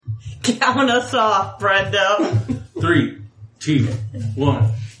Count us off, Brendo. 3, 2,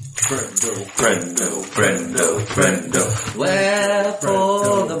 1. Brendo. Where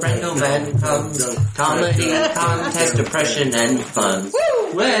for the Brendo man comes, comedy, contest, depression, and fun.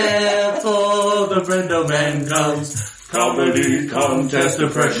 Where for the Brendo man comes, comedy, contest,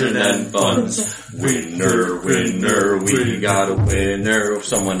 depression, and fun. Winner, we got a winner.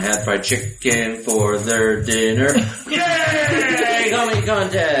 Someone had fried chicken for their dinner. Yay! Comedy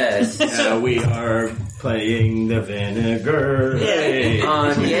contest! We are playing the vinegar. Yay!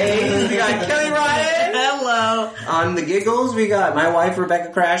 Yay! We got Kelly Ryan. Hello. On the giggles, we got my wife,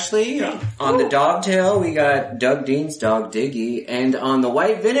 Rebecca Crashley. On the dogtail, we got Doug Dean's dog, Diggy. And on the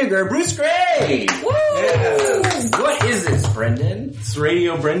white vinegar, Bruce Gray. Woo! Yes. What is this, Brendan? It's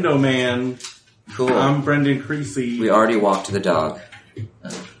Radio Brendo Man. Cool. I'm Brendan Creasy. We already walked to the dog.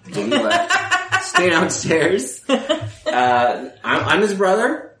 Diggy left. Stay downstairs. I'm his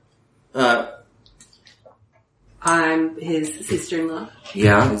brother. I'm his sister-in-law.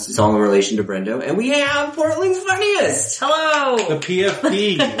 Yeah, it's all in relation to Brendo. And we have Portland's Funniest. Hello. The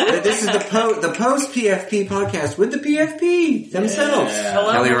PFP. This is the post-PFP podcast with the PFP themselves. Yeah.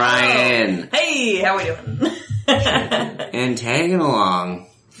 Hello. Kelly Ryan. Hey, how we doing? And tagging along,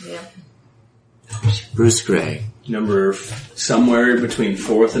 Yeah. Bruce Gray. Number somewhere between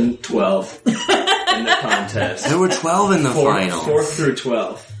 4th and 12th in the contest. There were 12 in the final. 4th through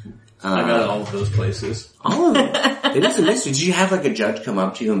 12th. I got all of those places. All of them. It is a mystery. Did you have like a judge come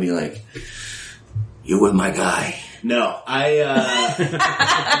up to you and be like, "You're with my guy"? No,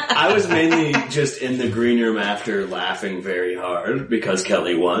 I was mainly just in the green room after laughing very hard because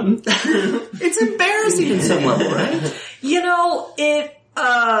Kelly won. It's embarrassing in some level, right? You know, I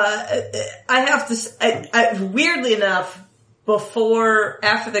have to, weirdly enough,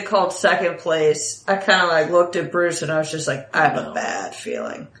 after they called second place, I kind of like looked at Bruce and I was just like, I have a bad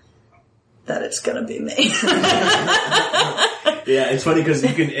feeling that it's gonna be me. Yeah, it's funny because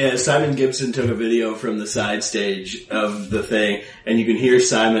you can, Simon Gibson took a video from the side stage of the thing and you can hear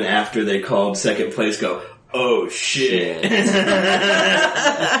Simon after they called second place go, "Oh shit."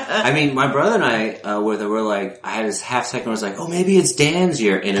 I mean, my brother and I, were like, I had this half second where I was like, oh, maybe it's Dan's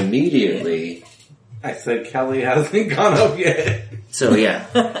year, and immediately. I said Kelly hasn't gone up yet. So yeah,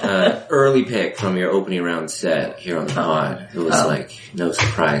 early pick from your opening round set here on the pod. It was like, no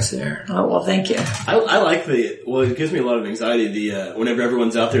surprise there. Oh, well, thank you. I like it gives me a lot of anxiety, whenever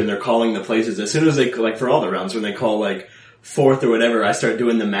everyone's out there and they're calling the places, as soon as they, like for all the rounds, when they call like 4th or whatever, I start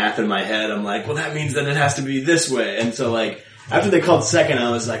doing the math in my head. I'm like, well, that means that it has to be this way. And so like, after they called second,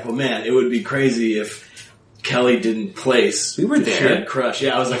 I was like, well man, it would be crazy if Kelly didn't place. We were there. She had crushed.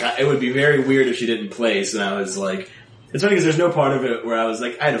 Yeah, I was like, it would be very weird if she didn't place. And I was like, it's funny because there's no part of it where I was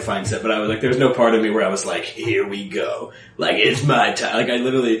like, I had a fine set, but I was like, there's no part of me where I was like, here we go. Like, it's my time. Like, I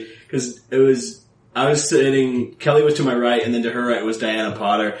literally, because I was sitting, Kelly was to my right, and then to her right was Diana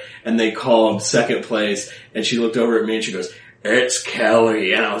Potter, and they called second place, and she looked over at me and she goes, "It's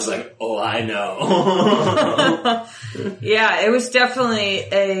Kelly," and I was like, oh, I know. Yeah, it was definitely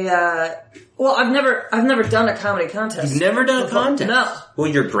well, I've never done a comedy contest. You've never done a contest? No. Well,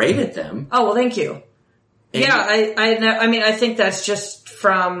 you're great at them. Oh, well, thank you. And yeah, I think that's just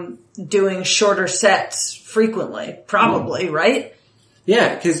from doing shorter sets frequently, probably, right?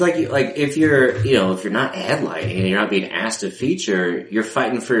 Yeah, because like if you're not headlining and you're not being asked to feature, you're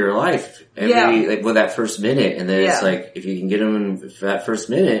fighting for your life with that first minute, and then it's like if you can get them for that first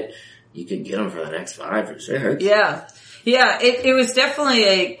minute, you can get them for the next 5 or 6. Yeah. It was definitely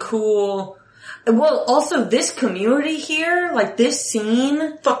a cool. Well, also this community here, like this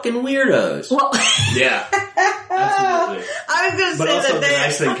scene, fucking weirdos. Well, yeah, absolutely. I was gonna but say also that the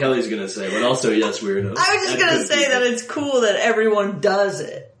nice thing Kelly's gonna say, but also yes, weirdos. I was just gonna say that it's cool that everyone does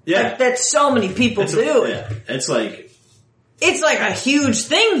it. Yeah, like, that so many people do it. Yeah, it's like a huge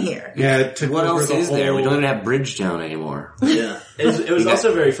thing here. Yeah. What else is there? We don't even have Bridgetown anymore. Yeah, it was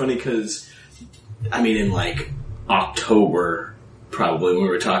also very funny because, I mean, in like October. Probably when we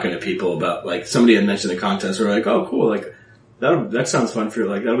were talking to people about, like, somebody had mentioned the contest, we were like, oh cool, like, that sounds fun for you,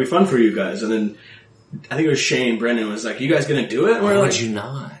 like, that'll be fun for you guys. And then, I think it was Shane Brennan was like, you guys gonna do it? And Why would you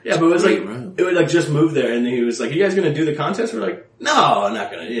not? Yeah, but it was like, it would like just move there, and he was like, you guys gonna do the contest? We're like, no, I'm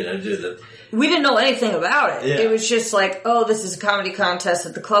not gonna, do the... We didn't know anything about it. Yeah. It was just like, oh, this is a comedy contest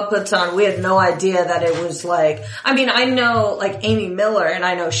that the club puts on. We had no idea that it was like, I mean, I know, like, Amy Miller, and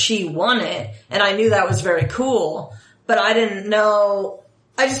I know she won it, and I knew that was very cool. But I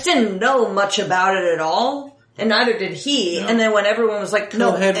just didn't know much about it at all, and neither did he. No. And then when everyone was like,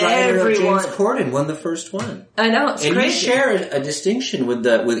 no, Co-head writer everyone. James Corden won the first one. I know, it's and crazy. And you share a distinction with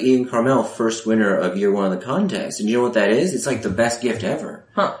Ian Carmel, first winner of year one of the contest. And you know what that is? It's like the best gift ever.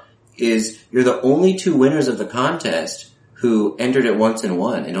 Huh. is you're the only two winners of the contest who entered it once and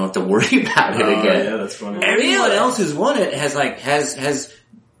won and don't have to worry about it again. Yeah, that's funny. Everyone Really? else who's won it has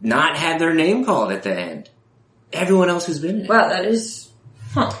not had their name called at the end. Everyone else who's been in it. Wow, that is,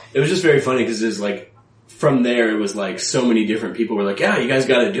 It was just very funny because it's like, from there, it was like so many different people were like, yeah, you guys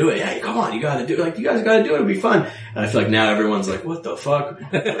gotta do it. Yeah, come on, you gotta do it. Like, you guys gotta do it. It'll be fun. And I feel like now everyone's like, what the fuck?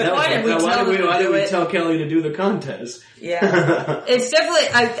 Why did we tell Kelly to do the contest? yeah. It's definitely,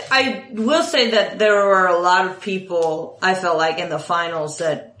 I will say that there were a lot of people, I felt like, in the finals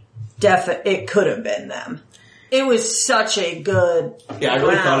that it could have been them. It was such a good Yeah, I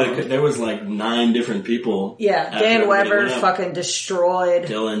really round. thought it could. There was like 9 different people. Yeah, after Dan everybody Weber went out. fucking destroyed.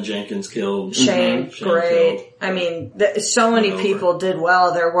 Dylan Jenkins killed. Shane, Shane great. killed. I mean, so many Over. people did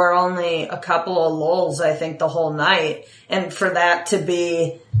well. There were only a couple of lulls, I think, the whole night. And for that to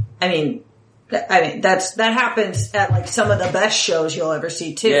be, that happens at like some of the best shows you'll ever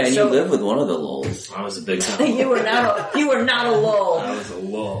see too. Yeah, and so you live with one of the lulls. I was a big time. you were not a lull. I was a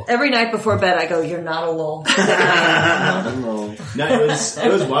lull. Every night before bed, I go, "You're not a lull." No,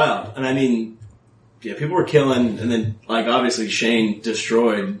 it was wild. And I mean, yeah, people were killing, and then like obviously Shane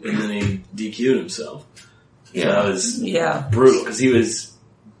destroyed, and then he DQ'd himself. So that was brutal because he was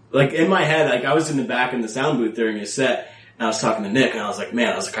like in my head, like I was in the back in the sound booth during his set, and I was talking to Nick, and I was like,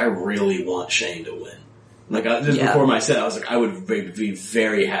 man, I really want Shane to win. Like just before my set, I was like, I would be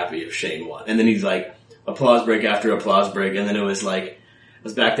very happy if Shane won. And then he's like, applause break after applause break, and then it was like. I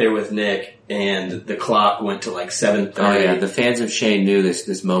was back there with Nick, and the clock went to like 7:30. Oh yeah, the fans of Shane knew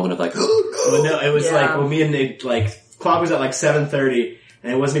this moment of like, Well, no, it was like, well, me and Nick, like, clock was at like 7:30,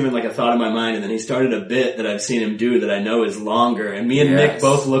 and it wasn't even like a thought in my mind, and then he started a bit that I've seen him do that I know is longer, and me and Nick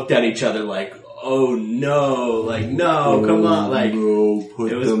both looked at each other like, oh no, like, no, come on, like, no,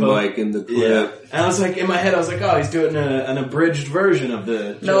 put it was the both, mic in the clip. Yeah. And I was like, in my head, I was like, oh, he's doing an abridged version of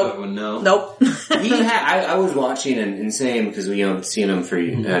the joke. No. Nope. I was watching and saying, because we haven't seen him for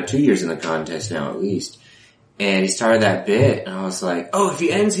 2 years in the contest now at least. And he started that bit, and I was like, oh, if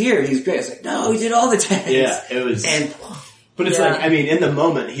he ends here, he's great. It's like, no, he did all the tags. Yeah, it was. But it's like, I mean, in the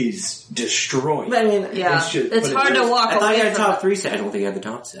moment, he's destroyed. I mean, it's hard to walk away. I thought he had a from top 3 set. I don't think he had the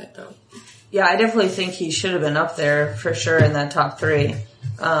top set, though. Yeah, I definitely think he should have been up there for sure in that top 3.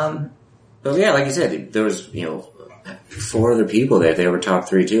 But yeah, like you said, there was, 4 other people there. They were top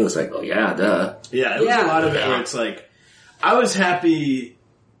 3 too. It's like, oh yeah, duh. Yeah, it was a lot of it where it's like, I was happy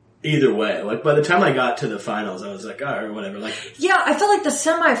either way. Like, by the time I got to the finals, I was like, alright, whatever. Like, yeah, I felt like the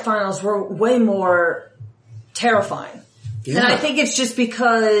semifinals were way more terrifying. Yeah. And I think it's just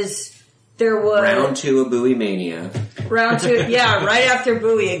because there was... Round 2 of Bowie Mania. Round 2, yeah, right after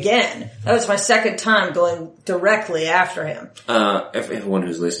Bowie again. That was my second time going directly after him. Everyone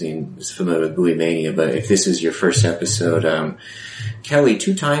who's listening is familiar with Bowie Mania, but if this is your first episode, Kelly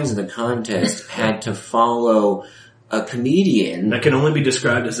 2 times in the contest had to follow a comedian. that can only be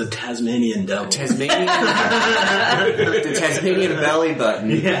described as a Tasmanian devil. The Tasmanian belly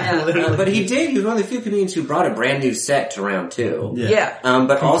button. Yeah, literally. But he was one of the few comedians who brought a brand new set to round 2. Yeah.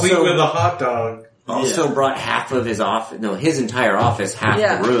 But Complete also with a hot dog. Also brought half of his office, his entire office, half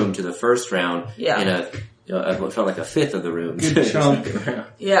the room to the first round. Yeah. In what felt like a fifth of the room. Good chunk.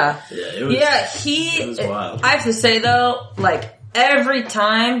 Yeah. it was, it was wild. I have to say though, like, every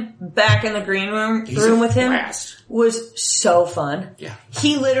time back in the green room with him was so fun. Yeah.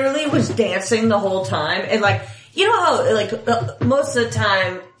 He literally was dancing the whole time. And like, you know how, like, most of the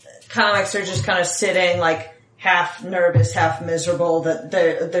time comics are just kind of sitting, like, half nervous, half miserable, that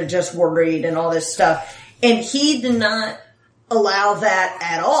they're just worried and all this stuff. And he did not allow that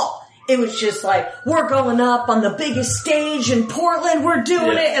at all. It was just like, we're going up on the biggest stage in Portland, we're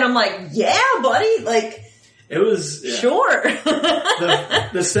doing it. And I'm like, yeah, buddy, like, it was, sure.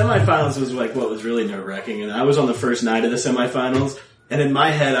 the semifinals was like what was really nerve-wracking, and I was on the first night of the semifinals, and in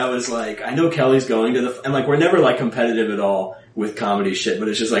my head I was like, I know Kelly's going to and like, we're never like competitive at all with comedy shit, but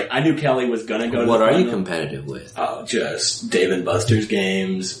it's just like, I knew Kelly was gonna go to What the are you final. competitive with? Oh, just Dave & Buster's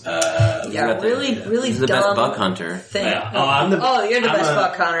games, really He's the dumb best buck hunter. thing. Yeah. You're the best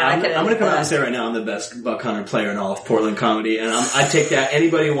buck hunter. I'm gonna come out and say right now, I'm the best buck hunter player in all of Portland comedy, and I take that.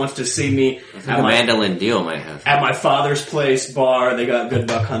 Anybody who wants to see me The Mandolin Deal might have. at my father's place bar, they got good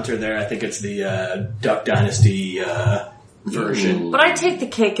buck hunter there. I think it's the Duck Dynasty version. But I take the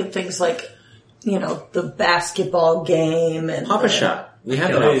cake at things like, the basketball game and Pop a shot. We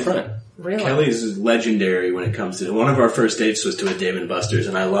have it out front. Really? Kelly's is legendary when it comes to one of our first dates was to a Dave & Buster's,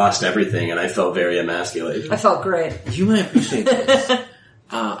 and I lost everything, and I felt very emasculated. I felt great. You might appreciate this.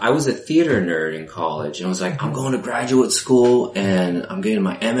 I was a theater nerd in college, and I was like, I'm going to graduate school, and I'm getting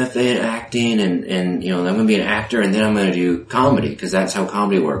my MFA in acting, and I'm going to be an actor, and then I'm going to do comedy, because that's how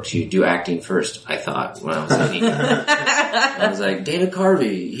comedy works. You do acting first, I thought, when I was 18. I was like, Dana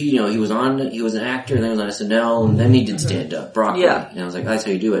Carvey, he was an actor, and then he was on SNL, and then he did stand-up, Broccoli. Yeah. And I was like, that's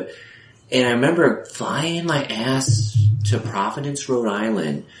how you do it. And I remember flying my ass to Providence, Rhode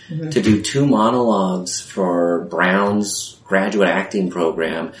Island to do 2 monologues for Brown's graduate acting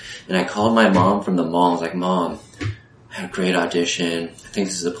program. And I called my mom from the mall. I was like, Mom, I had a great audition. I think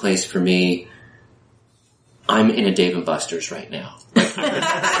this is a place for me. I'm in a Dave & Buster's right now. Like,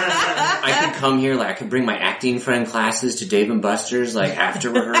 I could come here, I could bring my acting friend classes to Dave & Buster's, after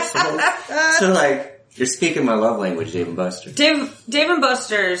rehearsal. So, you're speaking my love language, Dave & Buster's. Dave &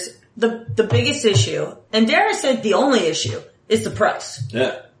 Buster's, the biggest issue, and dare I say the only issue, is the price.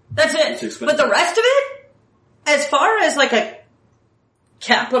 Yeah. That's It's it. expensive. But the rest of it, as far as a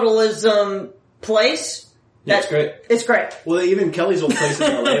capitalism place, Yeah, it's great. It's great. Well, even Kelly's old place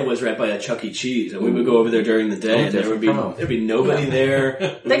in LA was right by a Chuck E. Cheese, and we would go over there during the day, and there'd be nobody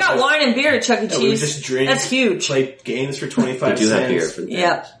there. They got wine and beer at Chuck E. Cheese. We would just drink. That's huge. Play games for 25 They do cents. have beer for that.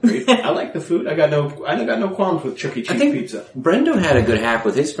 Yeah. Great. I like the food. I got no qualms with Chuck E. Cheese pizza. Brendo had a good hack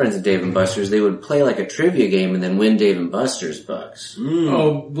with his friends at Dave & Buster's. They would play a trivia game and then win Dave & Buster's bucks.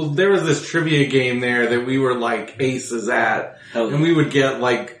 Oh, well, there was this trivia game there that we were aces at. And we would get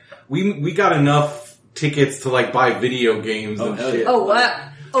we got enough tickets to buy video games and shit. Oh,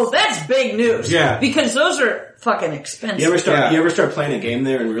 wow. Oh, that's big news. Yeah. Because those are fucking expensive. You ever start playing a game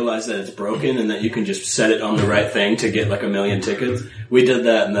there and realize that it's broken and that you can just set it on the right thing to get 1 million tickets? We did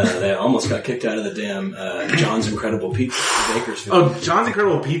that and they almost got kicked out of the damn John's Incredible Pizza in Bakersfield. Oh, John's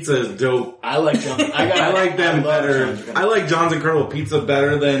Incredible Pizza is dope. I like John's. I like them better. I like John's Incredible Pizza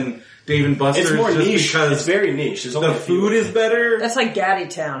better than Dave & Buster's. It's more just niche. because It's very niche. There's only the a few. food is better. That's like Gaddy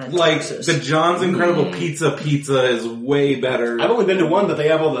Town in Texas. The John's Incredible Pizza is way better. I've only been to one, but they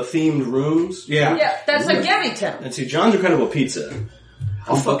have all the themed rooms. Yeah. Yeah, that's like Gaddy Town. And see, John's Incredible Pizza.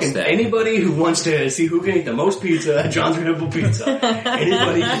 Anybody who wants to see who can eat the most pizza at John's Incredible Pizza.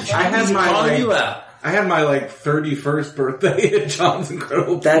 Anybody can I had my calling you out. I had my 31st birthday at John's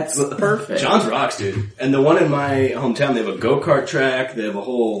Incredible Pizza. That's perfect. John's rocks, dude. And the one in my hometown, they have a go-kart track, they have a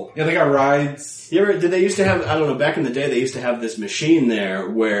whole... Yeah, they got rides. Did they used to have, I don't know, back in the day, they used to have this machine there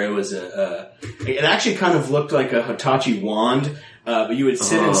where it was it actually kind of looked like a Hitachi wand, but you would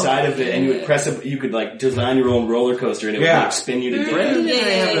sit inside of it and you would press it, you could design your own roller coaster and it would spin you to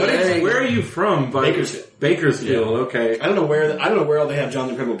death. Where are you from? Bakersfield. Bakersfield, okay. I don't know where all they have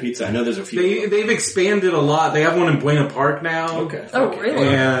John's Incredible Pizza. I know there's a few. They've expanded a lot. They have one in Buena Park now. Okay. Oh, really?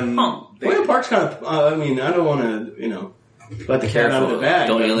 And Buena Park's kind of, I don't want to, let the cat out of the bag.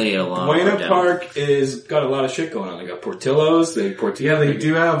 Don't alienate a lot. Buena Park is got a lot of shit going on. They got Portillo's. They do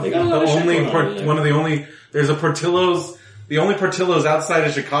have got a lot of shit going on there. one of the only. There's a Portillo's. The only Portillo's outside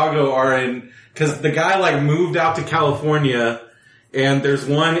of Chicago are in because the guy moved out to California, and there's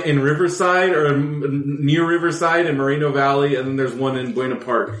one in Riverside or near Riverside in Moreno Valley, and then there's one in Buena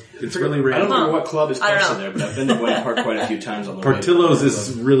Park. It's really I don't random. know what club is close to there, but I've been to Buena Park quite a few times on the way. Portillo's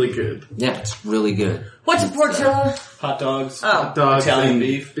is really good. Yeah, it's really good. What's a Portillo? Hot dogs. Oh. Dogs Italian and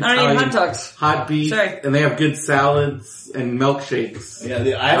beef. I don't eat hot dogs. Hot beef. Sorry. And they have good salads and milkshakes. Yeah,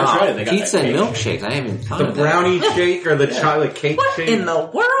 I haven't tried it. They got Pizza that and cake. milkshakes. I haven't thought The of that. brownie shake or the chocolate cake What shake. in the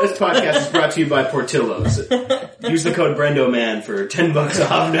world? This podcast is brought to you by Portillo's. Use the code BrendoMan for $10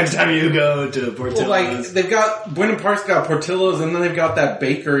 off next time you go to Portillo's. Well, they've got, Buena Park's got Portillo's and then they've got that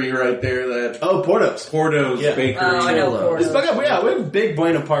bakery right there, that Porto's. Porto's bakery. Oh, I know Portillo's. We have big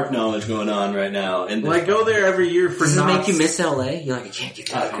Buena Park knowledge going on right now. And Well, I go there every year for Does it Knott's. make you miss LA? You're like, I can't get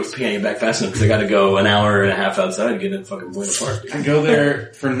that. quit peeing back fast enough because I got to go an hour and a half outside to get in fucking Buena Park. I go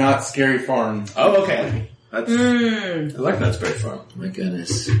there for Knott's Scary Farm. Oh, okay. That's I like Knott's Berry Farm. Oh my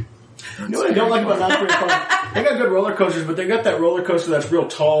goodness. You know what I don't like about Knott's Berry Farm? They got good roller coasters, but they got that roller coaster that's real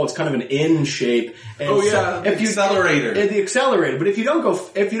tall. It's kind of an N shape. And the accelerator. The accelerator. But if you don't go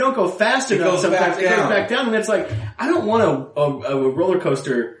fast enough, goes sometimes back it goes down. back down. And it's like, I don't want a roller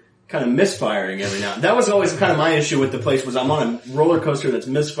coaster kind of misfiring every now and then. That was always kind of my issue with the place was I'm on a roller coaster that's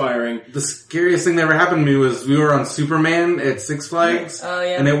misfiring. The scariest thing that ever happened to me was we were on Superman at Six Flags. Oh,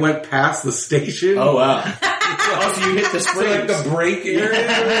 yeah. And it went past the station. Oh, wow. Oh, so you hit the So springs. the brake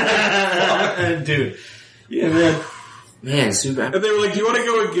area. Dude. Yeah, man. Man, super. And they were like, do you want to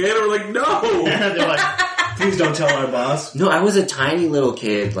go again? And we're like, no. They're like, please don't tell our boss. No, I was a tiny little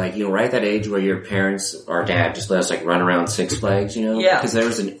kid, right at that age where your parents or dad just let us run around Six Flags, Yeah. Because there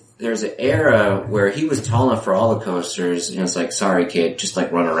was an era where he was tall enough for all the coasters, and it's like, sorry kid, just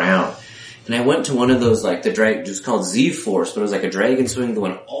run around. And And I went to one of those, like, it was called Z-Force, but it was like a dragon swing that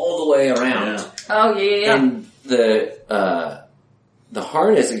went all the way around. Yeah. Oh, yeah. And the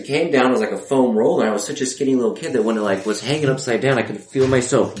harness, it came down as like a foam roller. I was such a skinny little kid that when it like was hanging upside down, I could feel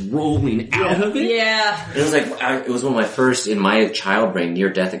myself rolling out of it. Yeah. It was like, it was one of my first, in my child brain,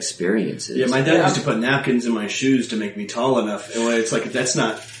 near-death experiences. Yeah, my dad used to put napkins in my shoes to make me tall enough. And it's like, that's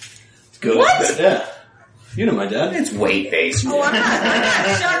not good. What? Yeah. You know my dad. It's weight-based. Oh, I'm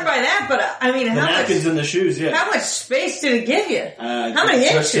not shocked by that, but I mean, The napkins in the shoes, yeah. how much space did it give you? How many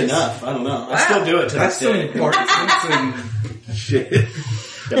Just inches? enough. I don't know. Wow. I still do it to That's this day. some Bart Simpson shit.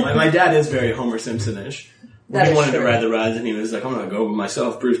 Yeah, my dad is very Homer Simpson-ish. When That he is wanted to true. ride the rides and he was like, I'm gonna go by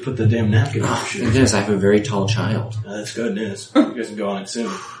myself. Bruce, put the damn napkin in your Thank shoes. goodness, I have a very tall child. That's good news. You guys can go on it soon.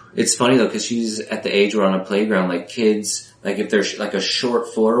 It's funny though, because she's at the age where on a playground, like kids, like if there's like a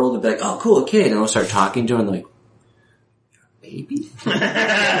short floor roll, they'll be like, oh cool, a kid, and they'll start talking to her and they're like, baby?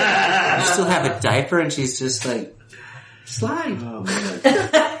 You still have a diaper? And she's just like, slide. Oh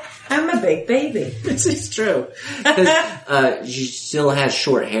man. I'm a big baby. This is true. Because she still has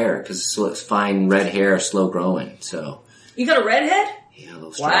short hair, because it's fine red hair, slow growing, so. You got a redhead? Yeah, a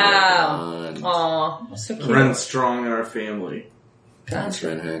little Wow. strong. Aw, that's so cute. Runs strong in our family. That's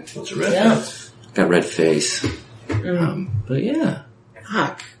redhead. Those are red Yeah. heads. Got red face. But yeah.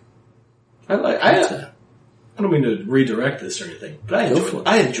 Fuck. I don't mean to redirect this or anything, but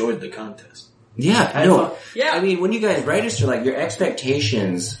I enjoyed the contest. Yeah, no. Yeah. I mean, when you guys register, like, your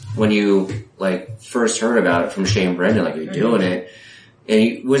expectations when you, like, first heard about it from Shane Brendan, like, you're doing it,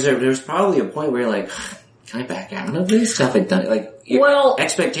 and there was probably a point where you're like, can I back out of this? Have I done it? Like, your Well-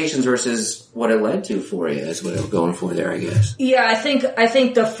 expectations versus what it led to for you is what I'm going for there, I guess. Yeah, I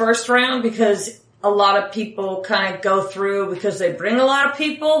think the first round, because a lot of people kind of go through because they bring a lot of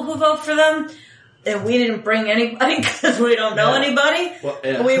people who vote for them. And we didn't bring anybody because we don't know anybody. Well,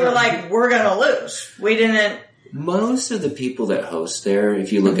 yeah. We were like, we're gonna lose. We didn't. Most of the people that host there,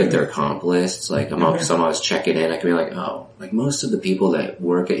 if you look at their comp lists, like I'm always checking in, I can be like, oh, like most of the people that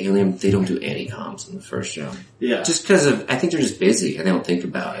work at Helium, they don't do any comps in the first round. Yeah. Just because I think they're just busy and they don't think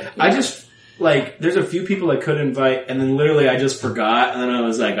about it. I just, like, there's a few people I could invite, and then literally I just forgot, and then I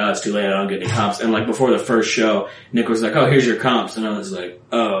was like, oh, it's too late, I don't get any comps. And like before the first show, Nick was like, oh, here's your comps, and I was like,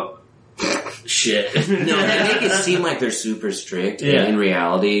 oh, shit. No, they make it seem like they're super strict, Yeah. and in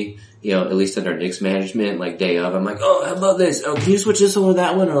reality, you know, at least under Nick's management, like day of, I'm like, oh, how about this? Oh, can you switch this over to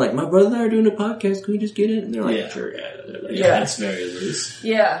that one? Or like, my brother and I are doing a podcast, can we just get it? And they're like, Yeah. sure, yeah. They're like, Yeah, it's very loose.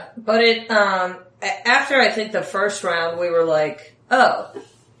 Yeah, but after I think the first round, we were like, oh,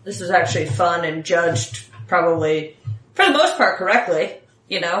 this is actually fun and judged probably for the most part correctly.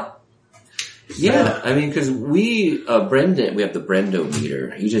 You know. Yeah, I mean, because Brendan, we have the Brendo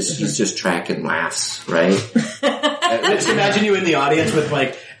meter. He's just tracking laughs, right? Just imagine you in the audience with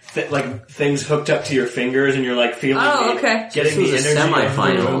like things hooked up to your fingers, and you're like feeling, getting This the was energy. the of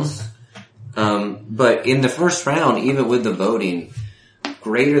the semifinals. But in the first round, even with the voting,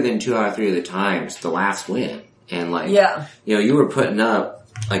 greater than 2 out of 3 of the times, the laughs win. And like, Yeah. you know, you were putting up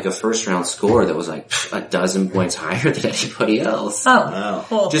like a first round score that was like a dozen points higher than anybody else. Oh, Wow.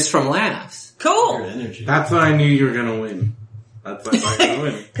 cool. Just from laughs. Your Cool. energy. That's when I knew you were gonna win. That's when I thought you were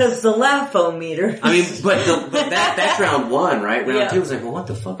gonna win. Because the laugh-o-meter. I mean, but that's round 1, right? Round Yeah. 2 was like, well, what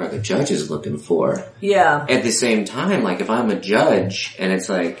the fuck are the judges looking for? Yeah. At the same time, like if I'm a judge and it's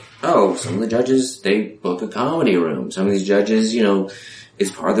like, oh, some of the judges, they book a comedy room. Some of these judges, you know, it's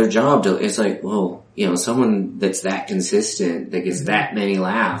part of their job to, it's like, well, you know, someone that's that consistent, that gets that many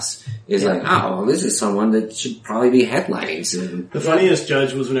laughs is like, oh, well, this is someone that should probably be headlining soon. The funniest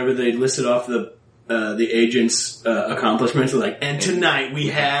judge was whenever they listed off the agent's accomplishments. Like, and tonight we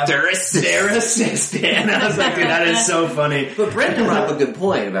have their assistant. And I was like, dude, that is so funny. But Brendan brought up a good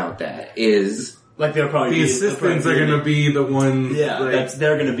point about that is, Like they'll probably The assistants are gonna be the ones. yeah, like,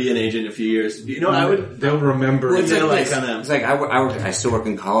 they're gonna be an agent in a few years. You know, I would. They'll remember. Well, it's They're like, like kinda- it's like I still work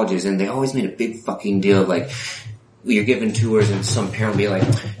in colleges, and they always made a big fucking deal of like, you're giving tours, and some parent will be like,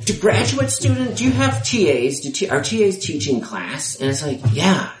 "Do graduate students? Do you have TAs? Are TAs teaching class?" And it's like,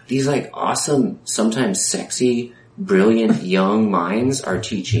 yeah, these like awesome, sometimes sexy, brilliant young minds are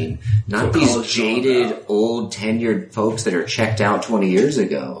teaching, not So these college is all jaded, about. old, tenured folks that are checked out 20 years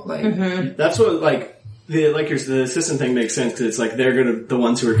ago. Like, That's what the assistant thing makes sense because it's like they're the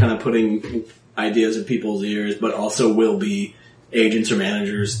ones who are kind of putting ideas in people's ears, but also will be agents or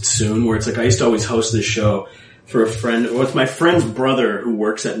managers soon. Where it's like I used to always host this show for a friend. Well, it's my friend's brother who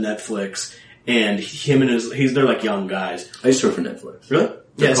works at Netflix, and they're like young guys. I used to work for Netflix. Really?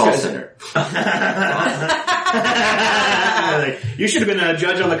 The call center. Like, you should have been a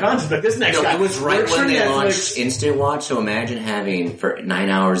judge on the contest, but this next guy. It was right works when for they Netflix. launched Instant Watch, so imagine having for 9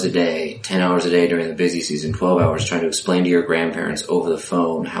 hours a day, 10 hours a day during the busy season, 12 hours trying to explain to your grandparents over the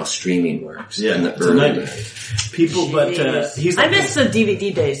phone how streaming works. Yeah, in the it's a early nightmare. days. People, but he's I like miss the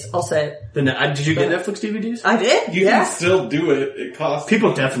DVD days, I'll say. did you get Netflix DVDs? I did? You can still do it. It costs.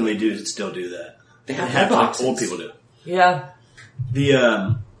 People definitely do still do that. They have boxes. Old people do. Yeah.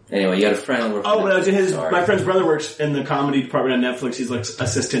 The Anyway, you got a friend. but my friend's brother works in the comedy department at Netflix. He's like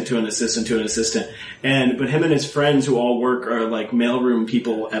assistant to an assistant to an assistant. But him and his friends who all work are like mailroom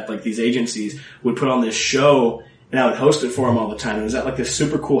people at like these agencies would put on this show, and I would host it for him all the time. It was at like this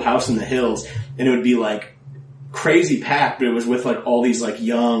super cool house in the hills, and it would be like crazy packed, but it was with like all these like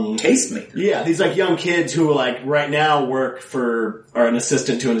young Tastemaker. Yeah, these like young kids who like right now are an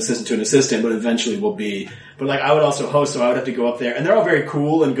assistant to an assistant to an assistant, but eventually will be. But like I would also host, so I would have to go up there, and they're all very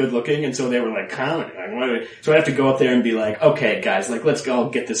cool and good looking, and so they were like comedy. So I'd have to go up there and be like, okay, guys, like let's go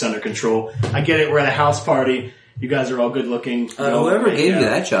get this under control. I get it, we're at a house party. You guys are all good looking. Whoever gave you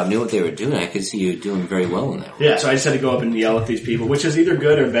that job knew what they were doing. I could see you doing very well in that. Yeah, so I just had to go up and yell at these people, which is either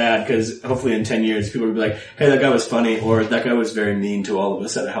good or bad, because hopefully in 10 years people will be like, hey, that guy was funny, or that guy was very mean to all of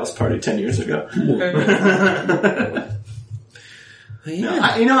us at a house party 10 years ago.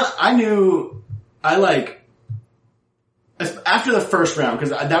 After the first round, because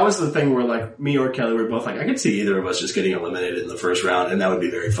that was the thing where like me or Kelly were both like, I could see either of us just getting eliminated in the first round, and that would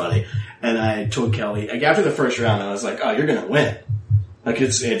be very funny. And I told Kelly, like after the first round, I was like, oh, you're gonna win. Like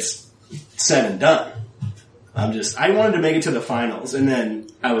it's said and done. I wanted to make it to the finals, and then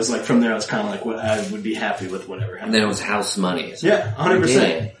I was like, from there I was kind of like, I would be happy with whatever happened. And then it was house money. So yeah,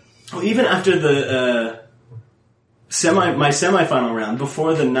 100%. Well, even after the my semifinal round,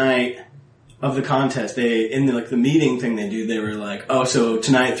 before the night of the contest, in the meeting thing they do, they were like, oh, so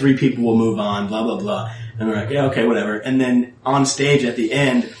tonight 3 people will move on, blah, blah, blah. And we're like, yeah, okay, whatever. And then on stage at the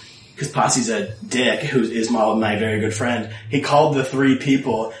end, because Posse's a dick, who is my very good friend, he called the 3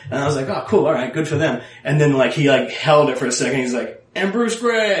 people, and I was like, oh, cool, alright, good for them. And then he held it for a second, he's like, and Bruce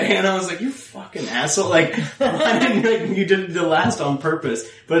Gray, and I was like, you fucking asshole, why didn't you did the last on purpose?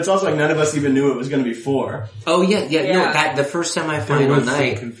 But it's also none of us even knew it was gonna be 4. Oh yeah, no, the first semifinal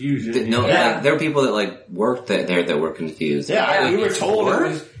night, confusion. There were people that worked there that were confused. Yeah, we were told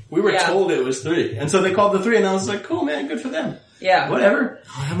told it was 3. And so they called the 3, and I was like, cool man, good for them. Yeah. Whatever.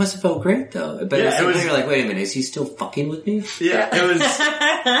 Oh, that must have felt great though. But you're like, wait a minute, is he still fucking with me? Yeah,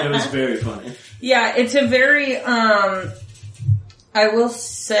 it was very funny. Yeah, it's a very, I will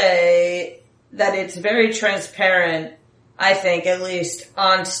say that it's very transparent, I think, at least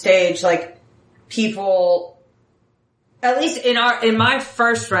on stage, people, at least in my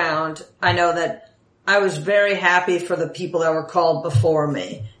first round, I know that I was very happy for the people that were called before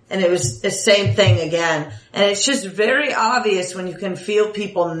me. And it was the same thing again. And it's just very obvious when you can feel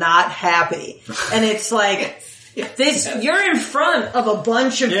people not happy. And it's like, you're in front of a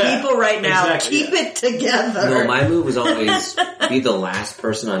bunch of people right now. Exactly, Keep it together. No, my move was always be the last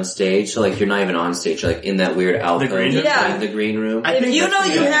person on stage. So you're not even on stage, you're in that weird alcove. The green room? Yeah. The green room. If you know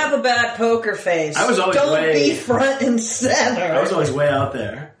you have a bad poker face, I was always don't be front and center. I was always way out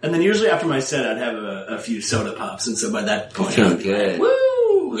there. And then usually after my set, I'd have a few soda pops. And so by that point, I was good.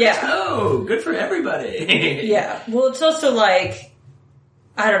 Woo! Yeah. Let's go! Good for everybody. Yeah. Well, it's also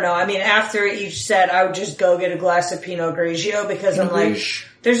I don't know. I mean, after each set, I would just go get a glass of Pinot Grigio because I'm like,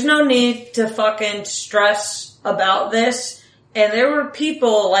 there's no need to fucking stress about this. And there were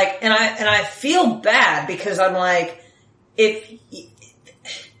people and I feel bad because I'm like, if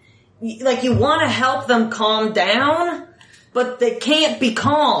you want to help them calm down, but they can't be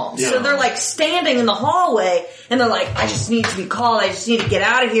calm. Yeah. So they're standing in the hallway and they're like, I just need to be calm. I just need to get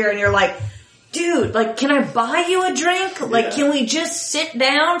out of here. And you're like, dude, can I buy you a drink? Can we just sit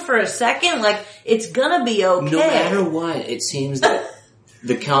down for a second? It's gonna be okay. No matter what, it seems that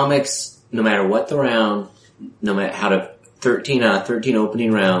the comics, no matter what the round, no matter how to 13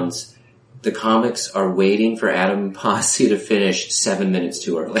 opening rounds, the comics are waiting for Adam Posse to finish 7 minutes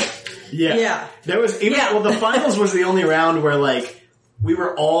too early. Yeah. There was the finals was the only round where we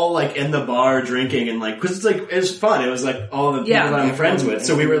were all in the bar drinking and cause it was fun. It was all the people that I'm friends with.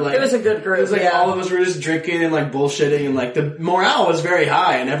 So we were it was a good group. It was all of us were just drinking and bullshitting and the morale was very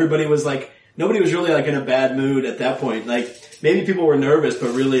high and everybody was nobody was really in a bad mood at that point. Maybe people were nervous,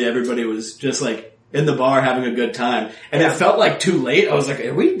 but really everybody was just in the bar having a good time. And it felt too late. I was like,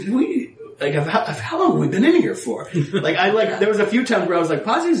 like, how long have we been in here for? There was a few times where I was like,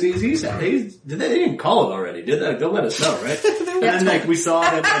 Posse's they didn't call it already, did they? They'll let us know, right? And then, like, we saw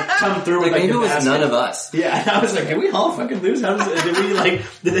them, like, come through with, like, maybe the it was basket. none of us. Yeah, and I was like, did we all fucking lose? Did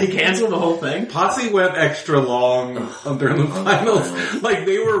they cancel the whole thing? Posse went extra long during the finals. Like,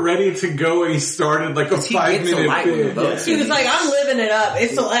 they were ready to go and he started like a 5-minute bid. He was like, I'm living it up.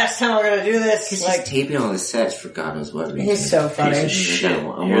 It's the last time we're gonna do this. He's Like, just taping all his sets for God knows what reason. he's so funny. I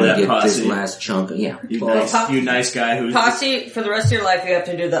want to get Posse. this last chunk. You nice guy who's... Posse, for the rest of your life, you have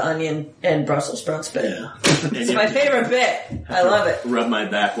to do the onion and Brussels sprouts bit. Yeah. It's my favorite bit. I love it. Rub my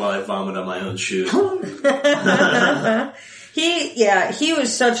back while I vomit on my own shoes. He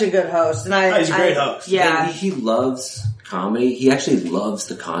was such a good host, and he's a great host. Yeah, And he loves comedy. He actually loves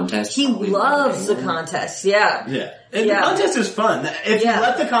the contest. he loves the contest. Yeah, Yeah. And Yeah. the contest is fun. If Yeah. you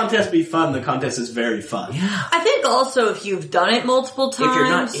let the contest be fun, the contest is very fun. I think also if you've done it multiple times, If you're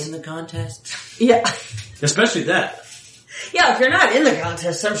not in the contest, yeah, Especially that. yeah, if you're not in the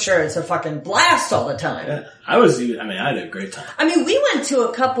contest, I'm sure it's a fucking blast all the time. I had a great time. I mean, we went to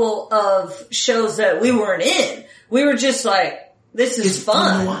a couple of shows that we weren't in. We were just like, this is it's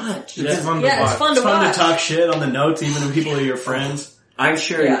fun to watch. It's fun to Yeah, it's watch. fun to It's fun watch. to talk shit on the notes, even when people are your friends. I'm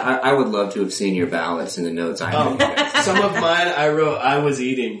sure Yeah. I would love to have seen your ballots in the notes. I know. Some of mine I wrote, I was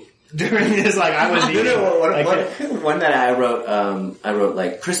eating. During this, like, I was eating. One that I wrote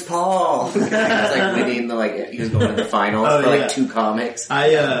like Chris Paul. He was like winning he was going to the finals Oh, for like yeah. 2 comics.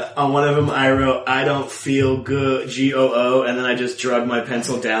 On one of them I wrote, I don't feel good, GOO, and then I just drug my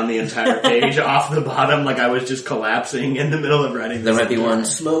pencil down the entire page off the bottom like I was just collapsing in the middle of writing There this. might be one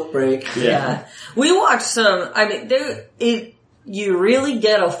smoke break. Yeah. We watched some, I mean, you really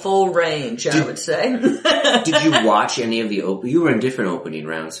get a full range, I would say. Did you watch any of the You were in different opening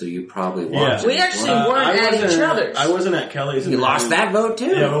rounds, so you probably watched. Yeah. We actually weren't at each other's. I wasn't at Kelly's. You lost that vote too.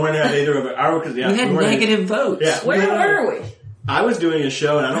 Yeah, we weren't at either of our because We had negative votes. Yeah. Where were we? I was doing a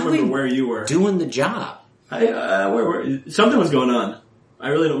show and I don't remember where you were. Doing the job. Something was going on. I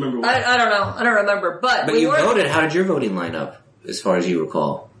really don't remember what. I don't know. I don't remember. But But we you were. voted. How did your voting line up, as far as you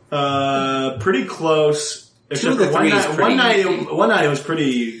recall? Pretty close. Except of the for one three is night, pretty one night it was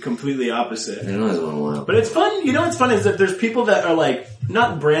pretty completely opposite. I know it was a little while. But it's fun. You know what's fun is that there's people that are like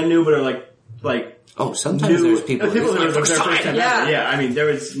not brand new, but are like Oh, sometimes new. there's people that are like, their first first time. time. Yeah. Yeah. I mean, there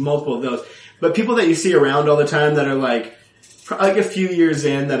was multiple of those. But people that you see around all the time that are like a few years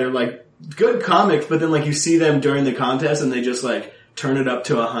in that are like good comics, but then like you see them during the contest and they just like turn it up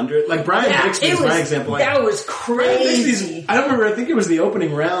to 100. Like Brian Bixby is my example. That was crazy. I don't remember. I think it was the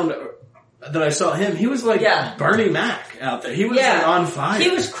opening round that I saw him. He was like Bernie Mac out there. He was like on fire. He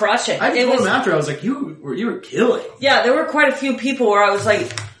was crushing. I told him after, I was like, you were killing. Yeah, there were quite a few people where I was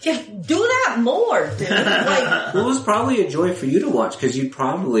like, yeah, do that more, dude. Like, Well, it was probably a joy for you to watch because you'd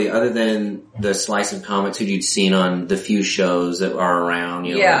probably, other than the slice of comics who you'd seen on the few shows that are around,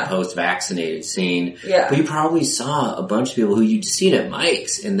 the post-vaccinated scene, but you probably saw a bunch of people who you'd seen at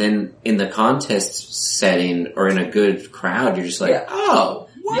Mike's, and then in the contest setting or in a good crowd, you're just like, oh,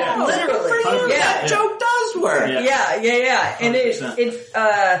 wow, Yeah, literally. good for you. Yeah. That joke does work. Yeah. And 100%.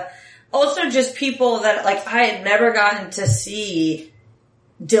 it also just people that, like, I had never gotten to see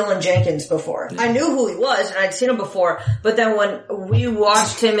Dylan Jenkins before. I knew who he was and I'd seen him before, but then when we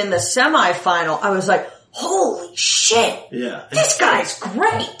watched him in the semifinal, I was like, holy shit! Yeah. This guy's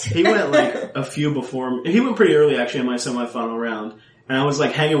great! He went like a few before me. He went pretty early actually in my semifinal round. And I was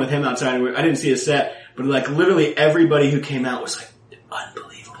like hanging with him outside. And I didn't see his set, but like literally everybody who came out was like,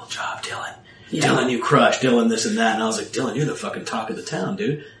 unbelievable job, Dylan. Yeah. Dylan, you crushed. Dylan, this and that. And I was like, Dylan, you're the fucking talk of the town,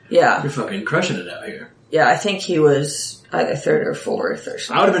 dude. Yeah. You're fucking crushing it out here. Yeah, I think he was either third or fourth or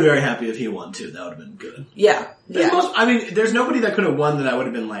something. I would have been very happy if he won too. That would have been good. Yeah. There's nobody that could have won that I would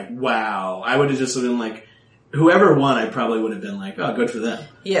have been like, wow. I would have just been like, whoever won, I probably would have been like, oh, good for them.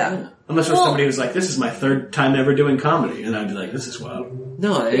 Yeah. Unless it was somebody who's like, this is my third time ever doing comedy. And I'd be like, this is wild.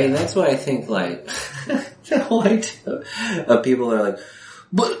 No, I mean, that's why I think, like, the whole idea of people that are like,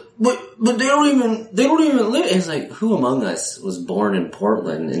 but they don't even live. It's like, who among us was born in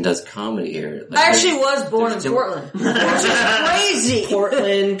Portland and does comedy here? Like, I actually was born in Portland. Which is crazy.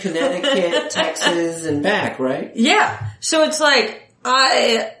 Portland, Connecticut, Texas, and back, right? Yeah. So it's like,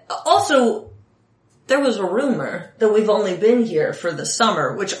 there was a rumor that we've only been here for the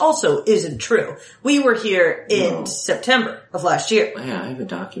summer, which also isn't true. We were here in September of last year. Yeah, I have it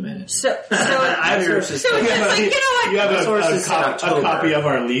documented. So I have your it's just like, you know what? You have October. a copy of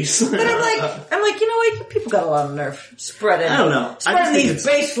our lease. But I'm like, you know what? People got a lot of nerve spreading. I don't know. I just Spreading think these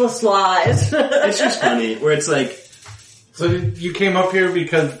baseless lies. It's just funny where it's like, So you came up here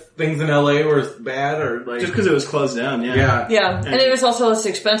because things in LA were bad, or like Just because it was closed down, yeah. yeah, Yeah, and it was also less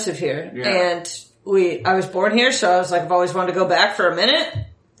expensive here. Yeah. And I was born here, so I was like, I've always wanted to go back for a minute,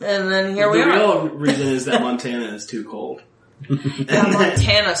 and then here we The are. real reason is that Montana is too cold. Yeah,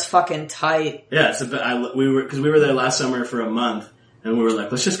 Montana's fucking tight. Yeah, so we were there last summer for a month, and we were like,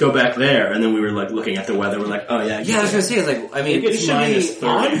 let's just go back there. And then we were like looking at the weather. We're like, oh yeah, Yeah, I was gonna say, like, I mean, It it gets should minus be 30.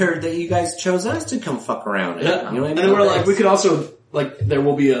 honored that you guys chose us to come fuck around it. Yeah. You know what I And mean? then we're like, we could also like there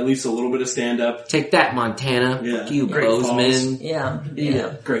will be at least a little bit of stand up. Take that, Montana. Yeah. Fuck you, Great Bozeman. Yeah.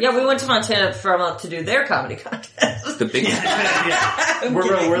 Great. Yeah, we went to Montana for a month to do their comedy contest. The big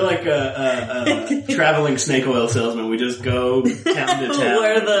We're like a traveling snake oil salesman. We just go town to town.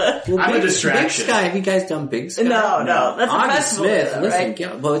 Where the... I'm a distraction. Big Sky. Have you guys done Big Sky? No, that's a August festival, Smith, though, listen, right?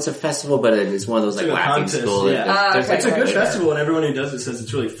 yeah, well, it's a festival, but it's one of those like It's like a laughing contest, school. yeah. There's, Okay. It's a good Yeah. festival, and everyone who does it says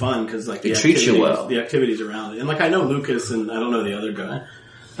it's really fun because like They treat you well. the activities around it. And like I know Lucas, and I don't know the other guy.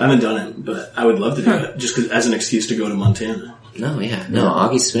 I haven't done it, but I would love to do it just as an excuse to go to Montana. No, yeah. No,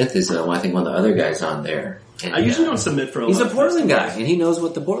 Augie Smith is, I think, one of the other guys on there. And, I usually don't submit for a He's lot a of Portland guy, festivals. and he knows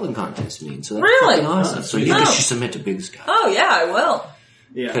what the Portland contest means. So that's Really? fucking awesome. So you Oh. should submit to Big Sky. Oh, yeah, I will.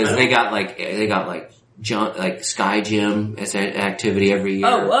 Yeah, Because I they don't- got like Sky Gym as an activity every year.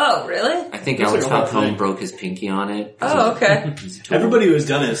 Oh, whoa, really? I think Looks Alex like a whole Falcone thing. broke his pinky on it. Oh, okay. everybody who has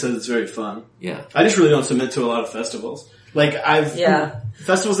done it says it's very fun. Yeah. I just really don't submit to a lot of festivals. Like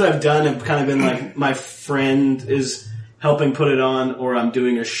festivals that I've done have kind of been like my friend is helping put it on, or I'm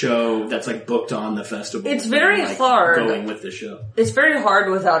doing a show that's like booked on the festival. It's very I'm, like, hard. going with the show. It's very hard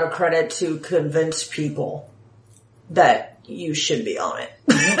without a credit to convince people that you should be on it.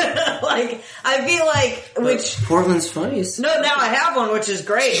 Like, I feel like, which... Portland's funniest. No, now I have one, which is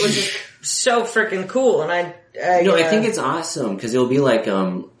great, which is so freaking cool, and I think it's awesome because it'll be like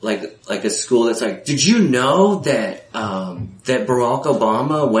a school that's like, did you know that that Barack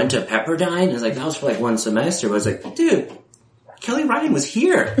Obama went to Pepperdine? It's like that was for like one semester. But it's like, dude, Kelly Ryan was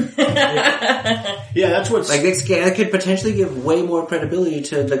here. Yeah, that's what's Like that could potentially give way more credibility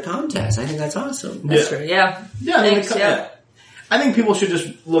to the contest. I think that's awesome. That's true, yeah. Yeah, I mean, Thanks, yeah. I think people should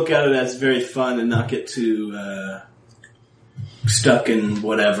just look at it as very fun and not get too stuck in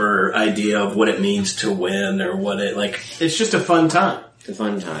whatever idea of what it means to win or what it like. It's just a fun time, It's a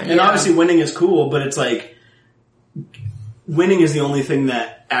fun time. and obviously winning is cool, but it's like winning is the only thing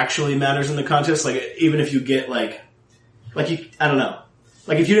that actually matters in the contest. Like even if you get like you, I don't know,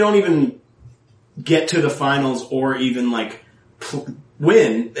 like if you don't even get to the finals or even like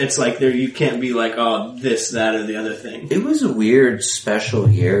win, it's like there you can't be like, oh, this, that, or the other thing. It was a weird, special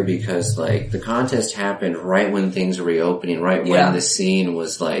year because, like, the contest happened right when things were reopening, right Yeah. when the scene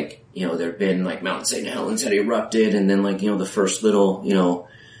was, like, you know, there'd been, like, Mount St. Helens had erupted, and then, like, you know, the first little, you know,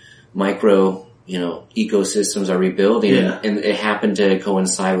 micro, you know, ecosystems are rebuilding, Yeah. and it happened to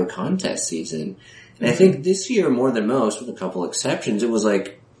coincide with contest season. And I think this year, more than most, with a couple exceptions, it was,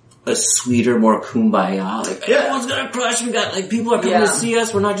 like, a sweeter, more kumbaya. Like, everyone's gonna crush. We got, like, people are coming Yeah. to see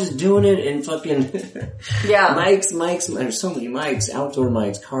us. We're not just doing it in fucking Yeah. mics. There's so many mics, outdoor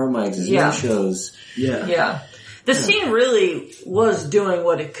mics, car mics, Zoom Yeah. shows. Yeah. Yeah. The scene really was doing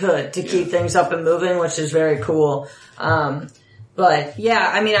what it could to keep things up and moving, which is very cool. But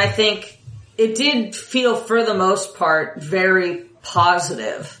yeah, I mean, I think it did feel for the most part very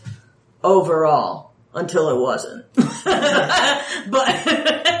positive overall until it wasn't. But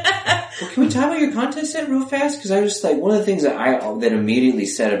Can we talk about your contest set real fast? Because I just like one of the things that that immediately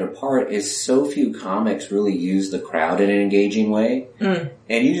set it apart is so few comics really use the crowd in an engaging way, and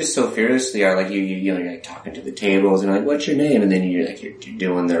you just so fearlessly are like you're like talking to the tables and like, what's your name? And then you're like you're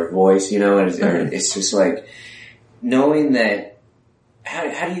doing their voice, you know, and it's just like knowing that.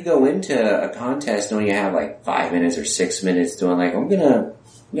 How do you go into a contest knowing you have like 5 minutes or 6 minutes doing like I'm gonna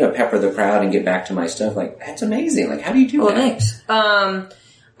pepper the crowd and get back to my stuff? Like that's amazing. Like how do you do that? thanks.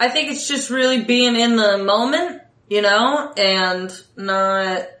 I think it's just really being in the moment, you know, and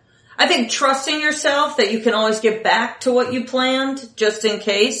not, I think trusting yourself that you can always get back to what you planned just in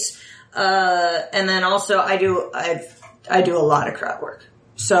case. And then also I do a lot of crowd work.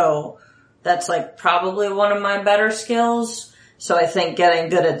 So that's like probably one of my better skills. So I think getting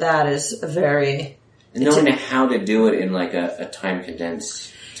good at that is very... Knowing how to do it in like a time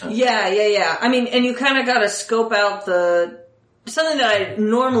condensed time. Yeah. I mean, and you kind of got to scope out something that I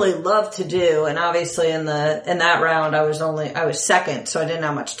normally love to do, and obviously in that round I was second, so I didn't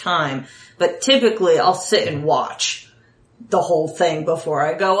have much time. But typically I'll sit and watch the whole thing before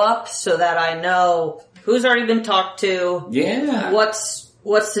I go up, so that I know who's already been talked to. Yeah.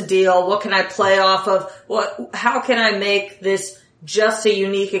 What's the deal? What can I play off of? How can I make this just a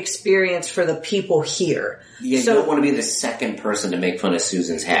unique experience for the people here. You don't want to be the second person to make fun of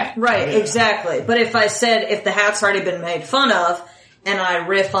Susan's hat. Right, exactly. But if the hat's already been made fun of, and I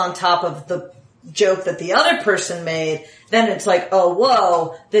riff on top of the joke that the other person made, then it's like, oh,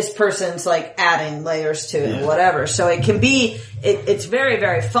 whoa, this person's like adding layers to it, whatever. So it can be, it's very,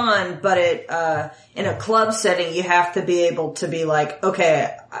 very fun, but in a club setting, you have to be able to be like,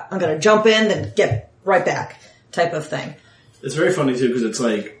 okay, I'm gonna jump in, then get right back, type of thing. It's very funny too, because it's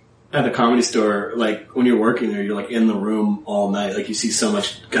like, at a comedy store, like, when you're working there, you're like in the room all night, like you see so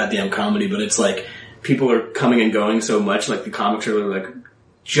much goddamn comedy, but it's like, people are coming and going so much, like the comics are like,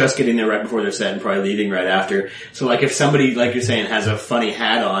 just getting there right before their set and probably leaving right after. So like if somebody, like you're saying, has a funny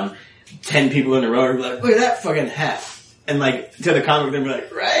hat on, 10 people in a row are like, look at that fucking hat. And like, to the comic, they're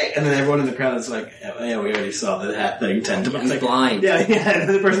like, right? And then everyone in the crowd is like, yeah, we already saw the hat thing 10 times. He's like, blind. Yeah. And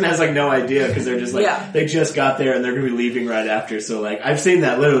the person has like no idea because they're just like, they just got there and they're going to be leaving right after. So like, I've seen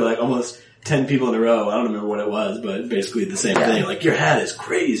that literally like almost 10 people in a row. I don't remember what it was, but basically the same thing. Like, your hat is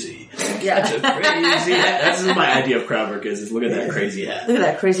crazy. Yeah. That's a crazy hat. That's my idea of crowd work is look at that crazy hat. Look at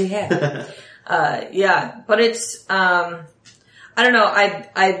that crazy hat. But it's, I don't know,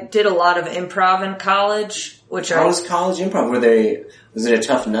 I did a lot of improv in college, How was college improv? Was it a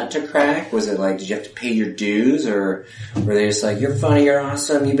tough nut to crack? Was it like, did you have to pay your dues, or were they just like, you're funny, you're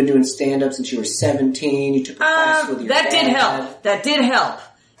awesome, you've been doing stand-up since you were 17, you took a class with your dad? That did help,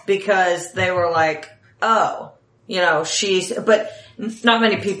 because they were like, oh, but not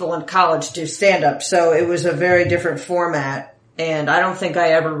many people in college do stand-up, so it was a very different format. And I don't think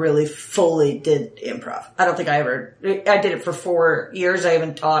I ever really fully did improv. I did it for 4 years. I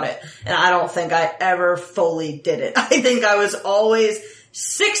even taught it. And I don't think I ever fully did it. I think I was always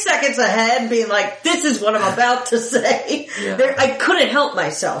 6 seconds ahead being like, this is what I'm about to say. Yeah. I couldn't help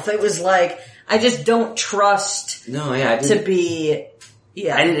myself. It was like, I just don't trust to be,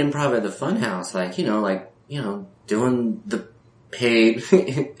 I did improv at the Funhouse. Doing the paid,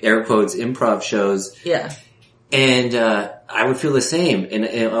 air quotes, improv shows. Yeah. And I would feel the same. And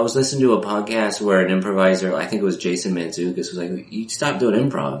I was listening to a podcast where an improviser, I think it was Jason Mantzoukas, was like, you stop doing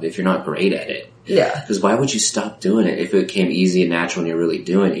improv if you're not great at it. Yeah. Because why would you stop doing it if it came easy and natural and you're really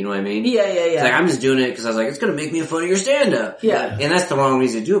doing it? You know what I mean? Yeah. It's like, I'm just doing it because I was like, it's going to make me a funnier stand-up. Yeah. And that's the wrong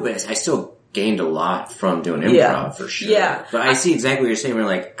reason to do it, but I still gained a lot from doing improv for sure. Yeah. But I see exactly what you're saying. We're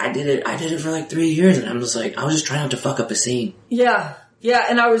like, I did it for like 3 years, and I'm just like, I was just trying not to fuck up a scene. Yeah. Yeah,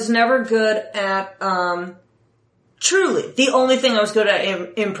 and I was never good at, truly, the only thing I was good at in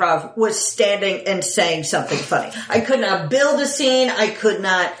improv was standing and saying something funny. I could not build a scene. I could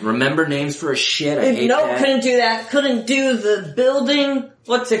not remember names for a shit. I hate that. Couldn't do that. Couldn't do the building.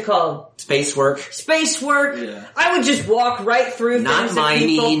 What's it called? Space work. Yeah. I would just walk right through not things. Not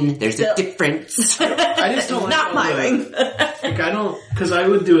miming. There's a difference. I just don't like not miming. Because I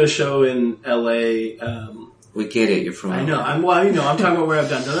would do a show in LA. We get it. You're from. I know. I'm talking about where I've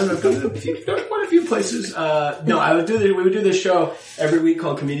done. I've gone to quite a few places. We would do this show every week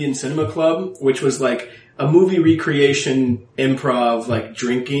called Comedian Cinema Club, which was like a movie recreation improv, like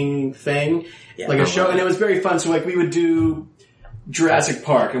drinking thing, like a show, and it was very fun. So like we would do Jurassic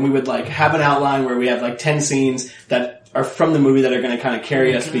Park, and we would like have an outline where we have like 10 scenes that are from the movie that are going to kind of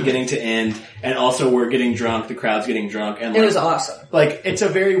carry us beginning to end, and also we're getting drunk, the crowd's getting drunk, and it was awesome. Like, it's a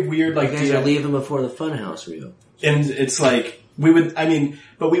very weird, like, you guys are leaving before the Funhouse real. And it's like, we would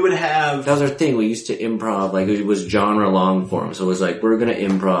have... That was our thing, we used to improv, like, it was genre long form, so it was like, we're gonna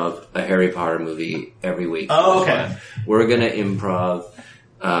improv a Harry Potter movie every week. Oh, okay. We're gonna improv,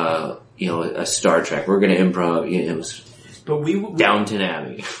 a Star Trek, we're gonna improv, it was... But Downton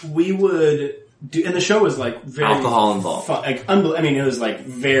Abbey. We would... and the show was like very alcohol involved. Fun, it was like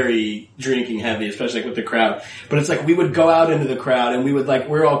very drinking heavy, especially like with the crowd. But it's like we would go out into the crowd and we would like,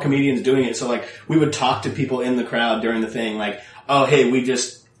 we're all comedians doing it. So like we would talk to people in the crowd during the thing, like, oh hey, we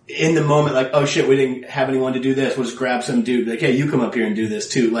just, in the moment, like, oh shit, we didn't have anyone to do this. We'll just grab some dude, like, hey, you come up here and do this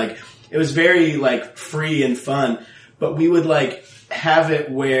too. Like, it was very like free and fun, but we would like have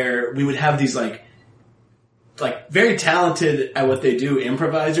it where we would have these like very talented at what they do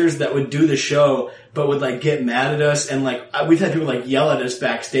improvisers that would do the show but would like get mad at us, and like we've had people like yell at us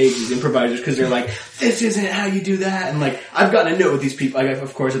backstage, these improvisers, because they're like, this isn't how you do that, and like I've gotten into it with these people, like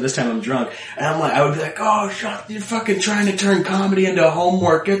of course at this time I'm drunk, and I'm like, I would be like, oh shut up, you're fucking trying to turn comedy into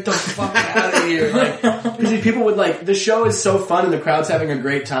homework, get the fuck out of here, like, because these people would like, the show is so fun and the crowd's having a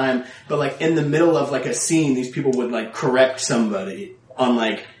great time, but like in the middle of like a scene, these people would like correct somebody on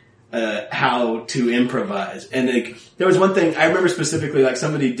like how to improvise. And like, there was one thing I remember specifically, like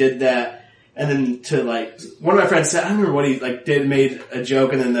somebody did that, and then to like, one of my friends said, I don't remember what he like made a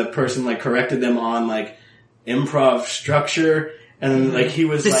joke, and then the person like corrected them on like improv structure, And like he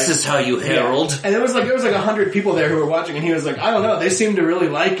was This is how you herald. And there was like 100 people there who were watching, and he was like, I don't know, they seem to really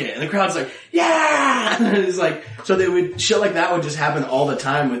like it. And the crowd's like, yeah! And it's like, so they would, shit like that would just happen all the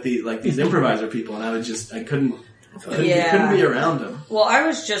time with these improviser people, and I couldn't be around them. Well, I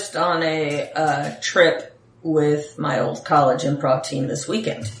was just on a trip with my old college improv team this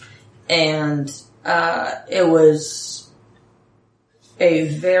weekend, and it was a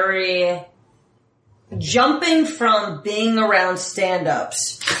very... Jumping from being around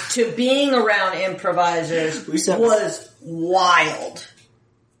stand-ups to being around improvisers was wild.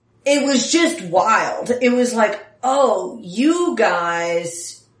 It was just wild. It was like, oh, you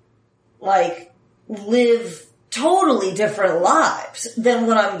guys, like, live totally different lives than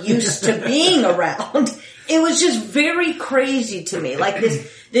what I'm used to being around. It was just very crazy to me. Like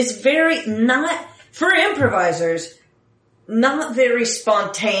this very, not, for improvisers, not very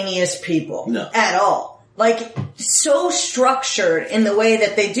spontaneous people at all. Like, so structured in the way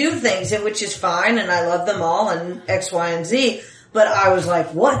that they do things, and which is fine, and I love them all, and X, Y, and Z. But I was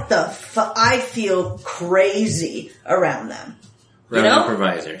like, what the fuck? I feel crazy around them. Around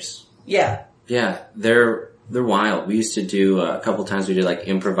improvisers. Yeah. Yeah, they're wild. We used to do, a couple times we did like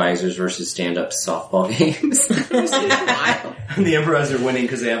improvisers versus stand-up softball games. It was wild. And the improvisers are winning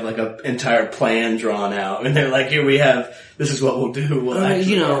because they have like an entire plan drawn out, and they're like, here we have, this is what we'll do.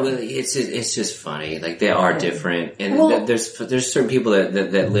 It's just funny. Like, they are different, and there's certain people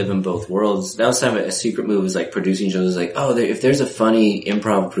that live in both worlds. That was kind of a secret move, is like producing shows, like, if there's a funny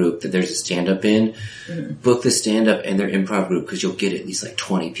improv group that there's a stand-up in, book the stand-up and their improv group, because you'll get at least like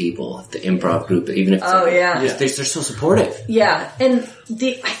 20 people, the improv group, even if it's they're so supportive. Yeah, and I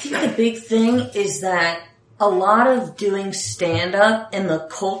think the big thing is that a lot of doing stand-up and the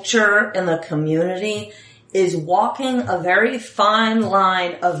culture and the community is walking a very fine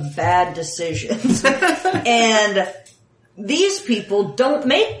line of bad decisions. And these people don't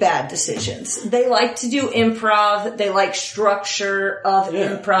make bad decisions. They like to do improv. They like structure of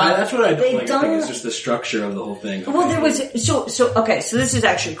improv. That's what I don't like. I think it's just the structure of the whole thing. Well, there was, so this is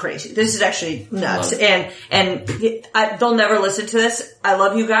actually crazy. This is actually nuts. And they'll never listen to this. I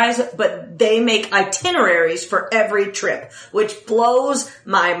love you guys, but they make itineraries for every trip, which blows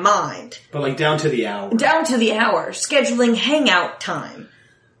my mind. But like down to the hour. Down to the hour. Scheduling hangout time.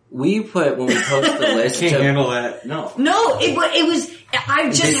 We put, when we post the list... Can't handle that. No, it was... I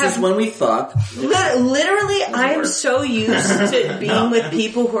just this is when we fuck. Literally, I am so used to being with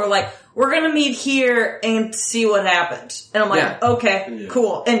people who are like, we're gonna meet here and see what happens. And I'm like, okay,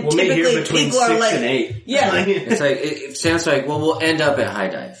 cool. And we'll typically meet here between people are 6 like... and 8. Yeah. It's like, it sounds like, we'll end up at High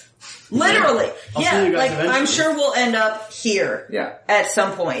Dive. Literally. I'll see you guys like, eventually. I'm sure we'll end up here at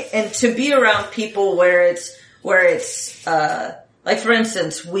some point. And to be around people where it's like, for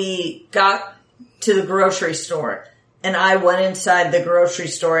instance, we got to the grocery store, and I went inside the grocery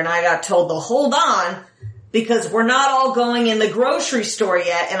store, and I got told to hold on, because we're not all going in the grocery store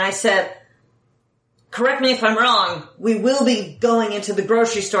yet. And I said, correct me if I'm wrong, we will be going into the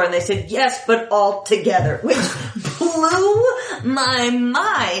grocery store. And they said, yes, but all together, which blew my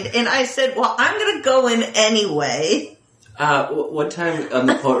mind. And I said, well, I'm going to go in anyway. One time on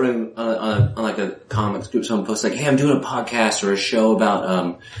the Poet Room, on like a comics group, someone posted like, hey, I'm doing a podcast or a show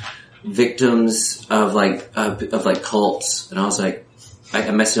about, victims of like cults. And I was like, I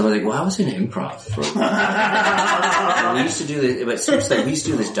messaged him, I was like, well, I was in improv for a while. We used to do this, but seriously, like, we used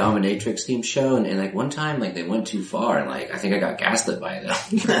to do this dominatrix themed show, and like one time, like, they went too far, and like, I think I got gaslit by them.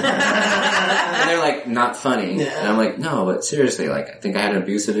 And they're like, not funny. And I'm like, no, but seriously, like, I think I had an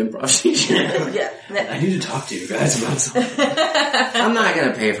abusive improv teacher. I need to talk to you guys about something. I'm not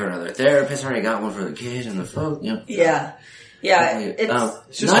gonna pay for another therapist. I already got one for the kid and the folk, you know. Yeah,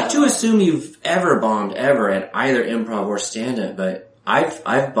 it's just not to assume you've ever bombed ever at either improv or stand-up, but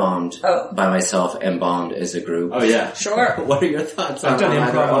I've bombed by myself and bombed as a group. Oh yeah, sure. What are your thoughts? I've done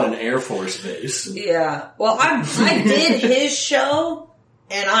improv on an Air Force base. Yeah, well, I did his show,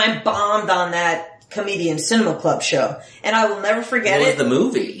 and I bombed on that Comedian Cinema Club show, and I will never forget What it. was the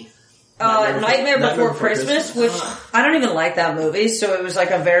movie? Nightmare Before Christmas, which I don't even like that movie, so it was like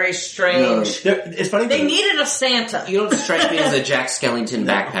a very strange... No. It's funny. They needed a Santa. You don't strike me as a Jack Skellington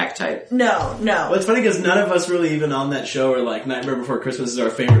backpack type. No. Well, it's funny because none of us really even on that show are like, Nightmare Before Christmas is our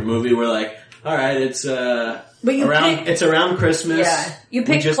favorite movie. We're like, alright, it's around Christmas. Yeah. You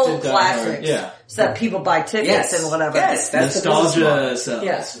pick cult classics. Yeah. So that people buy tickets and whatever. Yes, that's nostalgia sells.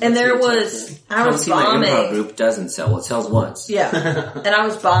 Yes. And there was, I was bombing. My improv group doesn't sell. It sells once. Yeah. And I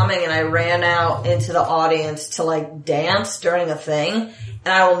was bombing, and I ran out into the audience to like dance during a thing, and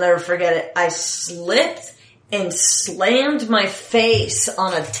I will never forget it. I slipped and slammed my face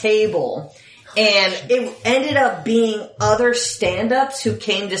on a table, And it ended up being other stand-ups who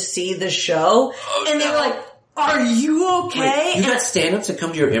came to see the show, and they were like, "Are you okay?" You got stand-ups that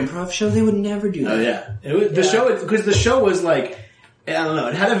come to your improv show? They would never do that. Oh yeah, the show, because the show was like, I don't know,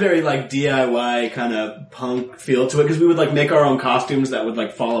 it had a very like DIY kind of punk feel to it, because we would like make our own costumes that would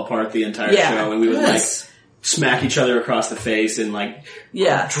like fall apart the entire show, and we would like smack each other across the face and like,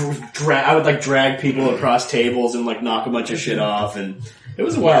 I would like drag people across tables and like knock a bunch of shit off, and it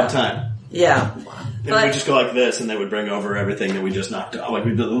was a wild time. Yeah. And we'd just go like this, and they would bring over everything that we just knocked off. Like,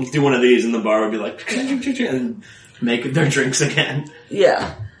 we'd do one of these, and the bar would be like, and make their drinks again.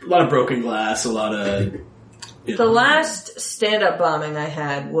 Yeah. A lot of broken glass, a lot of... The last stand-up bombing I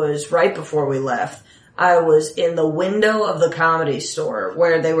had was right before we left. I was in the window of the Comedy Store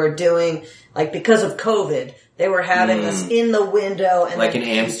where they were doing, like, because of COVID, they were having us in the window. And like in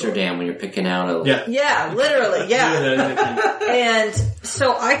Amsterdam when you're picking out a... Yeah, literally, yeah. And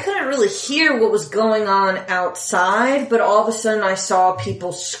so I couldn't really hear what was going on outside, but all of a sudden I saw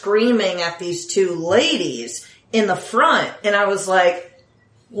people screaming at these two ladies in the front, and I was like,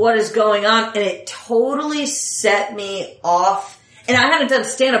 what is going on? And it totally set me off. And I hadn't done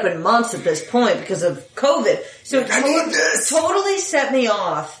stand-up in months at this point because of COVID. So it totally set me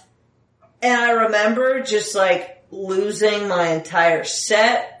off. And I remember just like losing my entire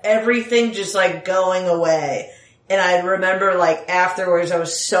set, everything just like going away. And I remember like afterwards I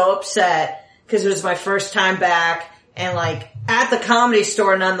was so upset because it was my first time back and like at the Comedy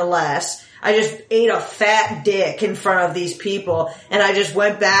Store nonetheless. I just ate a fat dick in front of these people, and I just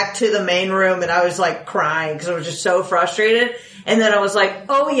went back to the main room and I was like crying because I was just so frustrated. And then I was like,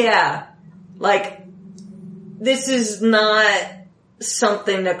 oh yeah, like this is not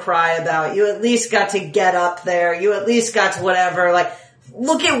something to cry about. You at least got to get up there. You at least got to whatever. Like,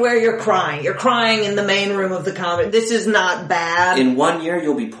 look at where you're crying. You're crying in the main room of the comedy. This is not bad. In 1 year,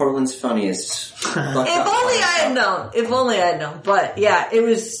 you'll be Portland's funniest. If only I had known. If only I had known. But yeah,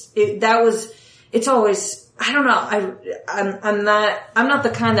 it's always, I don't know. I'm not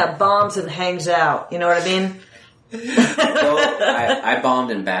the kind that bombs and hangs out. You know what I mean? Well, I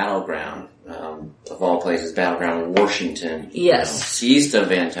bombed in Battleground, of all places, Battleground in Washington. Yes. East of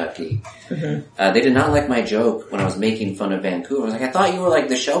Vantucky. Mm-hmm. They did not like my joke when I was making fun of Vancouver. I was like, I thought you were like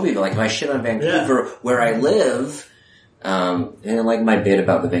the Shelbyville. Like, if I shit on Vancouver, where I live, and like my bit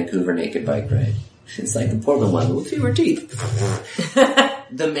about the Vancouver naked bike ride. It's like the Portland one with fewer teeth.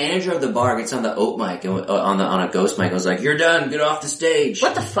 The manager of the bar gets on the oat mic on a ghost mic. I was like, "You're done. Get off the stage."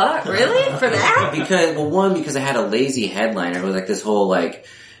 What the fuck? Really? For that? Because I had a lazy headliner. It was like this whole like,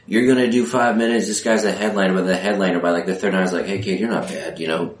 "You're gonna do 5 minutes." This guy's a headliner, but the headliner by like the third night I was like, "Hey kid, you're not bad. You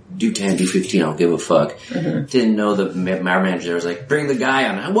know, do 10, do 15. I don't give a fuck." Mm-hmm. Didn't know my manager was like, "Bring the guy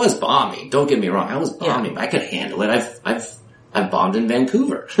on." I was bombing. Don't get me wrong. I was bombing. But I could handle it. I've bombed in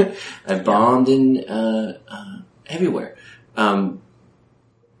Vancouver. I've bombed in everywhere.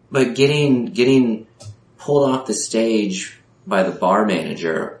 But getting pulled off the stage by the bar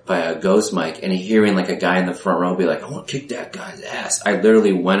manager by a ghost mic and hearing like a guy in the front row be like, "I want to kick that guy's ass." I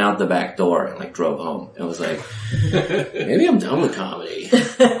literally went out the back door and like drove home. It was like, maybe I'm done with comedy.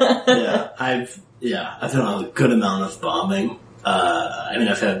 I've done a good amount of bombing. I mean,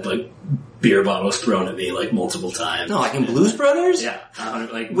 I've had like beer bottles thrown at me like multiple times. No, like in Blues Brothers? Yeah.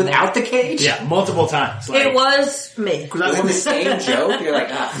 Like without the cage? Yeah, multiple times. Like, it was me. With the same joke? You're like,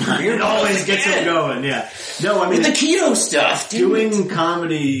 it always gets it going, yeah. No, I mean, with the keto stuff. Doing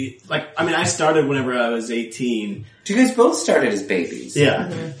comedy, like, I mean, I started whenever I was 18. You guys both started as babies. Yeah.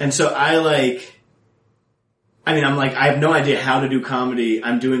 Mm-hmm. And so I have no idea how to do comedy.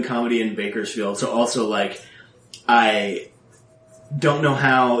 I'm doing comedy in Bakersfield, so also like, I don't know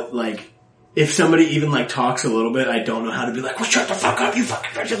how, like, if somebody even like talks a little bit, I don't know how to be like, "Well, shut the fuck up, you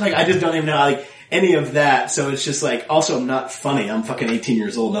fucking bitch." Like, I just don't even know like any of that. So it's just like, also I'm not funny. I'm fucking 18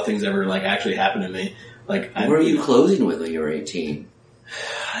 years old. Nothing's ever like actually happened to me. Like, who were you closing with when you were 18?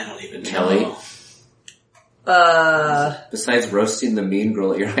 I don't even Kelly? know. Besides roasting the mean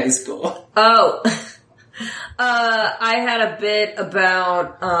girl at your high school. Oh. I had a bit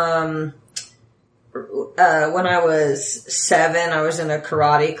about, when I was 7, I was in a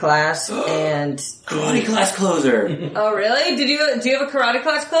karate class and karate class closer. Oh really? Do you have a karate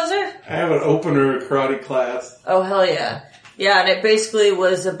class closer? I have an opener karate class. Oh hell yeah. Yeah, and it basically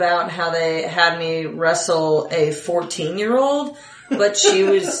was about how they had me wrestle a 14-year-old, but she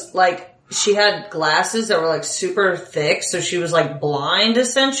was like, she had glasses that were like super thick, so she was like blind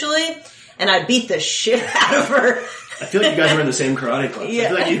essentially, and I beat the shit out of her. I feel like you guys were in the same karate class. Yeah. I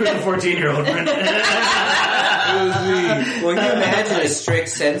feel like you were the 14-year-old, Brendan. Well, can you imagine a strict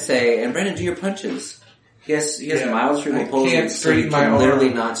sensei, and Brendan, do your punches. He has mild cerebral I palsy. can't straighten so he can my literally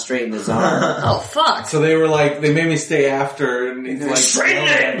arm. not straighten his arm. Oh fuck! So they made me stay after, and he's like,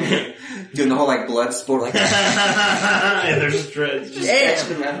 Straighten it! Doing the whole like blood sport, like and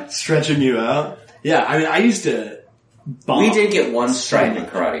they're stretching you out. Yeah, I mean, I used to bomb. we did get one stripe in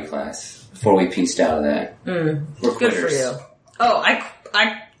karate class before we pieced out of that. We're Good quitters. for you. Oh,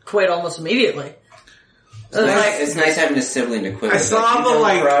 I quit almost immediately. It was like, It's nice having a sibling to quit. I It's saw like, you the, done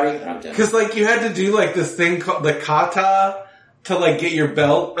like- karate. I'm done. because like you had to do like this thing called the kata to like get your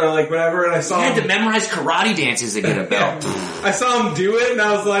belt or like whatever, and I saw You had him, to memorize karate dances to get a belt. I saw him do it, and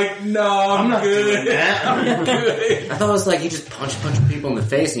I was like, no, I'm not good. doing that. I'm good. I thought it was like you just punch people in the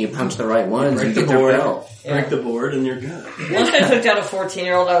face and you punch the right ones and Break you the get their board. belt. Break the board and you're good. once I took down a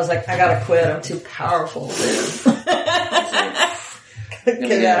 14-year-old, I was like, I gotta quit. I'm too powerful, dude. I'm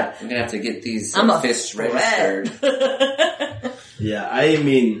gonna have to get these I'm a fists threat. registered. Yeah, I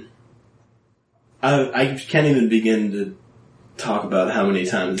mean, I can't even begin to talk about how many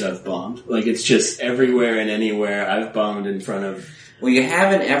times I've bombed. Like, it's just everywhere and anywhere I've bombed in front of... Well, you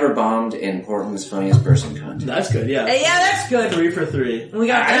haven't ever bombed in Portland's Funniest Person contest. That's good, yeah. Hey, yeah, that's good. 3 for 3. We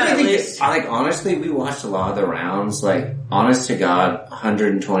got that at think least. like honestly, we watched a lot of the rounds. Like, honest to God,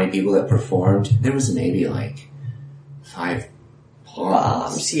 120 people that performed. There was maybe like 5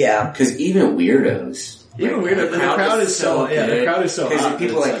 bombs. Yeah. Because even weirdos. Even weirder, the crowd is so good. the crowd is so Because hot.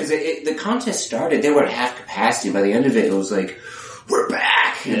 people like, because the contest started, they were at half capacity. By the end of it, it was like, we're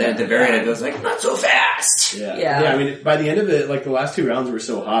back. And then at the very end, it was like, not so fast. Yeah. I mean, by the end of it, like, the last 2 rounds were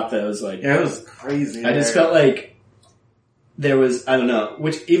so hot that I was like... Yeah, it was crazy. I just felt like there was, I don't know,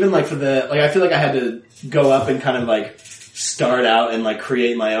 which even like for the, like I feel like I had to go up and kind of like start out and like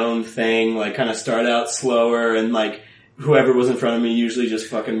create my own thing, like kind of start out slower and like whoever was in front of me usually just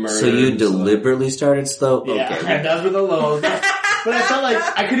fucking murdered. So you deliberately started slow? Yeah, Okay. and those were the lows. But I felt like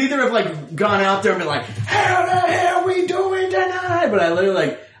I could either have like gone out there and been like, how the hell are we doing tonight? But I literally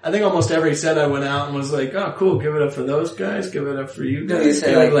like, I think almost every set I went out and was like, oh cool, give it up for those guys, give it up for you guys. No, you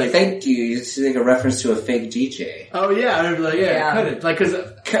said Give it, like, thank you. You said like a reference to a fake DJ. oh yeah, and I'd be like, yeah, cut it. Like, cause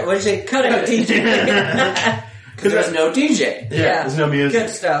What did you say? Cut Cut it, DJ. Because there's no DJ. Yeah. there's no music. Good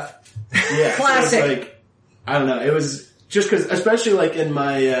stuff. Yeah, Classic. So it's like, I don't know. It was just because, especially like in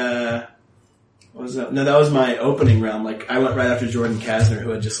my, what was that? No, that was my opening round. Like, I went right after Jordan Kasner, who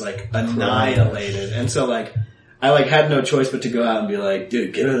had just like annihilated. And so like, I like had no choice but to go out and be like,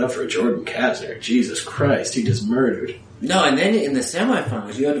 dude, give it up for Jordan Kasner. Jesus Christ, he just murdered. No, and then in the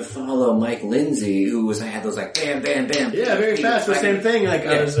semifinals, you had to follow Mike Lindsay, who had those like bam, bam, bam. Yeah, very fast. The same thing. Like,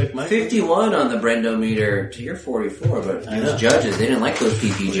 I was like, Mike. 51 on the Brendometer to your 44, but I know. those judges, they didn't like those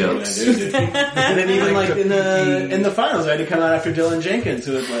PP What are you jokes. gonna do, dude? And then even like in the finals, I had to come out after Dylan Jenkins,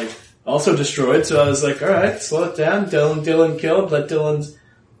 who was like also destroyed. So I was like, all right, slow it down. Dylan killed. Let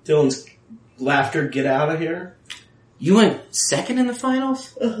Dylan's laughter get out of here. You went second in the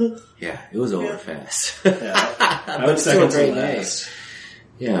finals? Yeah, it was over fast. Yeah, I went still second a to great last.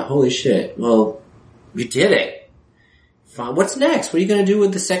 Yeah, holy shit. Well, you did it. Fine. What's next? What are you going to do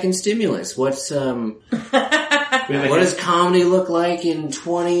with the second stimulus? What's what does comedy look like in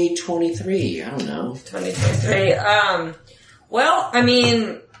 2023? I don't know. 2023. Well, I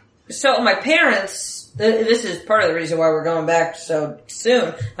mean, so my parents, this is part of the reason why we're going back so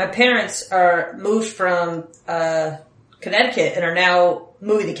soon. My parents are moved from, Connecticut and are now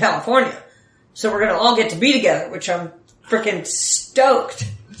moving to California. So we're gonna all get to be together, which I'm freaking stoked.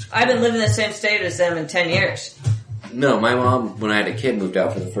 I've been living in the same state as them in 10 years. No, my mom, when I had a kid, moved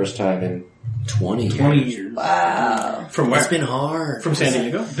out for the first time in 20 years. 20 years. Wow. From where? It's been hard. From San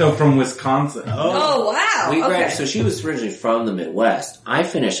Diego? No, from Wisconsin. Oh, wow. We Okay. so she was originally from the Midwest. I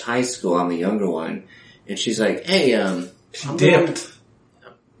finished high school, I'm the younger one, and she's like, hey, I'm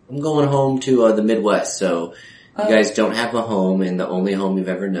going home to the Midwest, so you guys don't have a home and the only home you've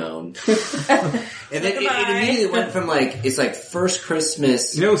ever known. And then it immediately went from like, it's like first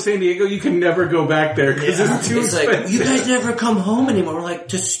Christmas. You know, San Diego, you can never go back there because it's too It's expensive. like, you guys never come home anymore. We're like,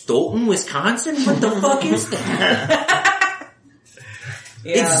 to Stoughton, Wisconsin? What the fuck is that?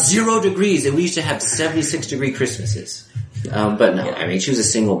 Yeah. It's 0 degrees and we used to have 76-degree Christmases. But no, I mean, she was a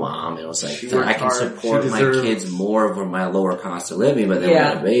single mom, and it was like, worked I can hard. support She my deserves- kids more over my lower cost of living, but then we Yeah.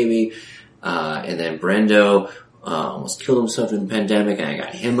 had a baby, and then Brendo, almost killed himself in the pandemic, and I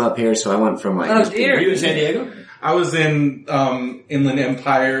got him up here, so I went from like, Oh, this dear. Were you in San Diego? I was in Inland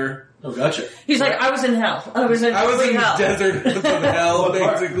Empire. Oh, gotcha. He's like, I was in hell. I was in I was in hell. desert of hell, What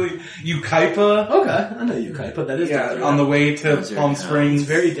part? basically. Ukaipa. Okay, I know Yukai, but that is Yeah, desert. on the way to Desert, Palm yeah. Springs. It's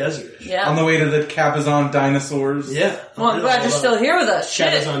very desert. Yeah. On the way to the Cabazon dinosaurs. Yeah. Well, I'm glad you're still here with us.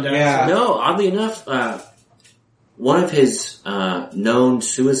 Shadows Shit. on down. Yeah. no, oddly enough, one of his known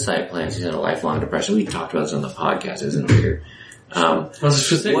suicide plans, he's had a lifelong depression. We talked about this on the podcast, isn't it weird? I was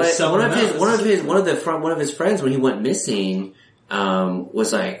just saying, one of his friends, when he went missing,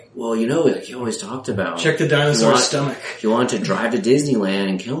 was like, well, you know, like he always talked about check the dinosaur's stomach. He wanted to drive to Disneyland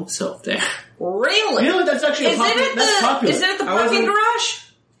and kill himself there. Really? You know what? That's actually popular. Is it at the parking garage?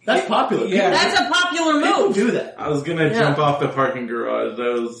 That's popular. Yeah. That's a popular People move. do that. I was gonna jump off the parking garage.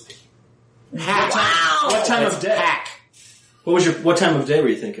 Wow. What time of day? What time of day were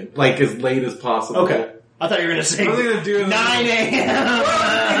you thinking? Like as late as possible. Okay. I thought you were going to say I was gonna do it 9 a.m.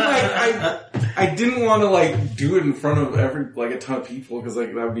 I didn't want to like do it in front of a ton of people because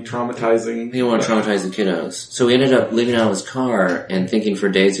like that would be traumatizing. He didn't want to traumatize the kiddos. So he ended up leaving out of his car and thinking for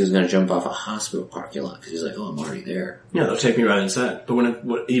days he was going to jump off a hospital parking lot because he's like, oh, I'm already there. Yeah, they'll take me right inside.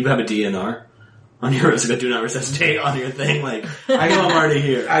 But you have a DNR on your do not resuscitate on your thing, like, I know I'm already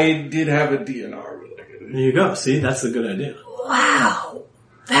here. I did have a DNR. There you go. See, that's a good idea. Wow.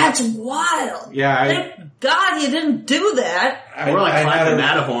 That's wild. Yeah, Thank God you didn't do that. We're like climbing the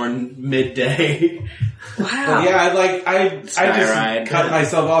Matterhorn midday. Wow. Yeah, I just cut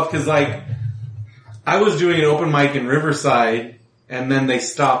myself off because like I was doing an open mic in Riverside and then they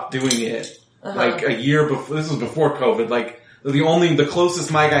stopped doing it like a year before. This was before COVID. Like the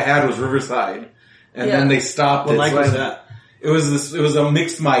closest mic I had was Riverside, and then they stopped it. What mic was that? It was a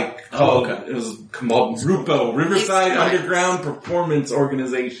mixed mic called, it was called RUPO, Riverside Underground Performance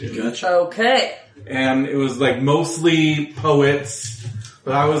Organization. Gotcha. Okay. And it was like mostly poets,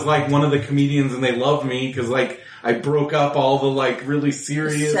 but I was like one of the comedians and they loved me because like I broke up all the like really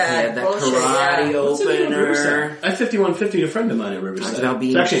serious. Sad that bullshit, karate opener. I 5150 a friend of mine at Riverside. Talked about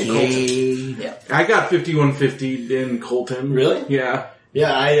being it's actually in Colton. Yeah. I got 5150 in Colton. Really? Yeah.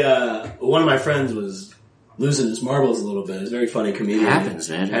 Yeah, one of my friends was losing his marbles a little bit. He's a very funny comedian. Happens,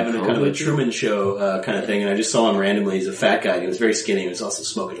 man. Having a kind of a Truman Show kind of thing, and I just saw him randomly. He's a fat guy. He was very skinny. He was also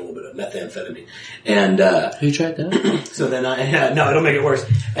smoking a little bit of methamphetamine. And you tried that? so then no, it'll make it worse.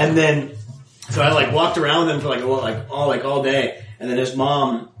 And then so I like walked around with him for all day. And then his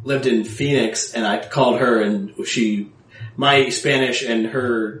mom lived in Phoenix, and I called her, and my Spanish and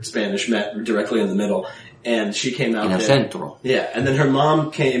her Spanish met directly in the middle, and she came out in there. Central. Yeah, and then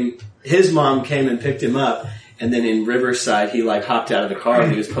his mom came and picked him up, and then in Riverside, he like hopped out of the car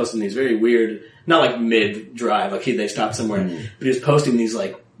and he was posting these very weird, not like mid-drive, like they stopped somewhere, but he was posting these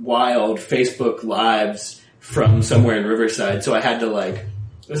like wild Facebook lives from somewhere in Riverside, so I had to like,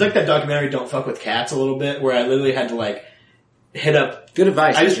 it was like that documentary Don't Fuck With Cats a little bit, where I literally had to like hit up. Good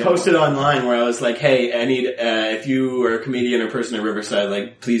advice. I just posted online where I was like, hey, I need, if you are a comedian or person in Riverside,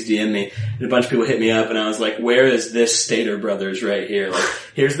 like, please DM me. And a bunch of people hit me up and I was like, where is this Stater Brothers right here? Like,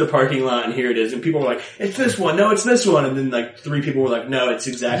 here's the parking lot and here it is. And people were like, it's this one. No, it's this one. And then like 3 people were like, no, it's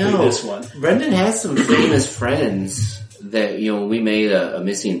exactly this one. Brendan has some famous friends that, we made a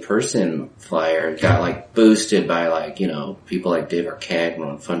missing person flyer and got like boosted by like, people like Dave Arquette,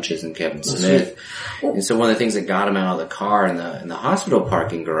 Ron Funches, and Kevin Smith. And so one of the things that got him out of the car in the hospital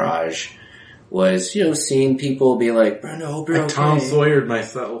parking garage was, seeing people be like, Brendan, I hope you're okay. Tom Sawyered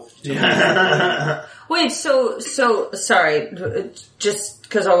myself. Wait, so sorry, just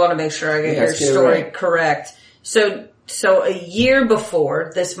because I want to make sure I get your story correct. So a year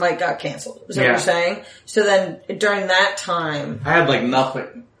before, this mic got canceled. Is that what you're saying? So then, during that time... I had like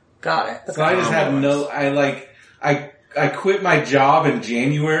nothing. Got it. Okay. So I just had I quit my job in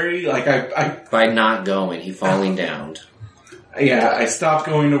January. Like by not going, he falling down. Yeah, I stopped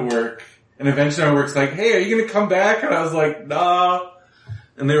going to work. And eventually my work's like, hey, are you going to come back? And I was like, nah.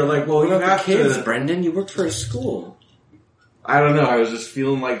 And they were like, well, you have kids, to... Brendan, you worked for a school. I don't know. I was just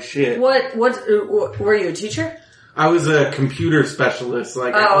feeling like shit. What were you a teacher? I was a computer specialist.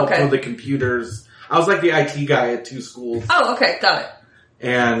 Like, I helped with the computers. I was like the IT guy at 2 schools. Oh, okay. Got it.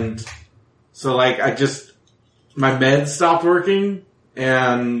 And so like, my meds stopped working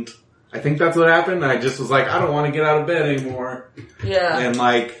and I think that's what happened. I just was like, I don't want to get out of bed anymore. Yeah. And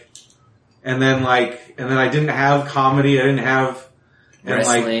then I didn't have comedy. I didn't have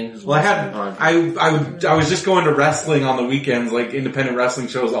wrestling. I was just going to wrestling on the weekends, like independent wrestling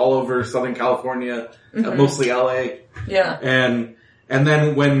shows all over Southern California, mostly LA. Yeah. And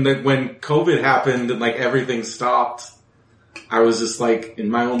then when COVID happened and like everything stopped, I was just like in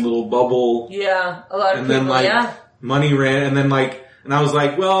my own little bubble. Yeah. A lot of and people, then like yeah. money ran and then and I was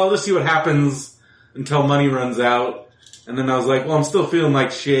like, well, let's see what happens until money runs out. And then I was like, well, I'm still feeling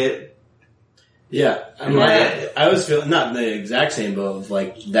like shit. Yeah, I was feeling not in the exact same boat of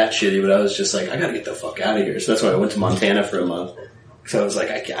like that shitty, but I was just like, I gotta get the fuck out of here. So that's why I went to Montana for a month. So I was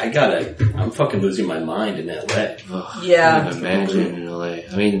like, I'm fucking losing my mind in LA. Oh, yeah. I can't imagine in LA.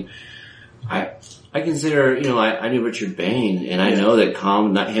 I mean, I consider, I knew Richard Bain, and I know that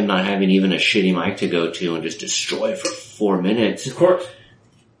him not having even a shitty mic to go to and just destroy for 4 minutes. Of course.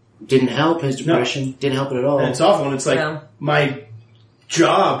 Didn't help his depression. Didn't help it at all. And it's awful. And it's like, my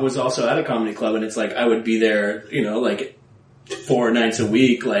job was also at a comedy club, and it's like, I would be there, 4 nights a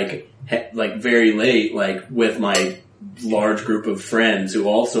week, like very late, like with my large group of friends who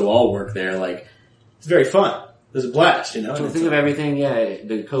also all work there. Like, it's very fun. It was a blast, So think of everything,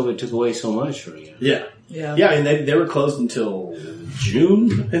 the COVID took away so much from you. Yeah. Yeah. Yeah, I mean, they were closed until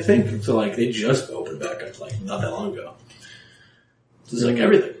June, I think. So, like, they just opened back up, like, not that long ago. So it's like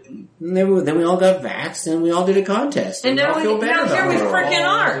everything. And then we all got vaxxed, and we all did a contest. And now we all feel better here we about it. freaking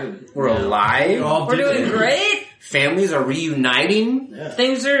are. We're alive. We're doing great. Families are reuniting. Yeah.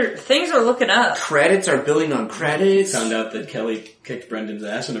 Things are looking up. Credits are building on credits. Found out that Kelly kicked Brendan's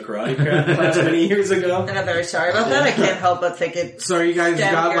ass in a karate class many years ago. And I'm very sorry about that. I can't help but think it. So you guys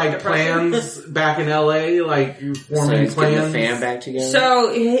Down got here like depression. plans back in LA, like you So forming he's getting the plans? fan back together.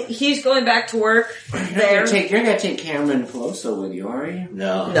 So he's going back to work there. You're gonna take Cameron Peloso with you, are you?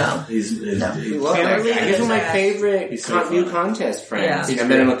 No. No. Love He's that guy. He's one of my ass. favorite He's so new funny. contest friends. Yeah. I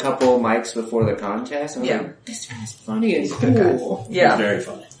met him a couple mics before the contest. I was Yeah. like, this guy's funny and cool. He's Yeah, very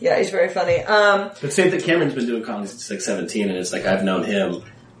funny. yeah, he's very funny. But same that Cameron's been doing comedy since like 17, and it's like I've known him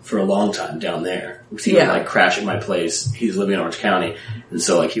for a long time down there. He would like crash at my place. He's living in Orange County, and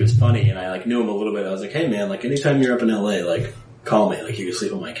so like he was funny, and I like knew him a little bit. I was like, hey man, like anytime you're up in LA, like call me. Like you can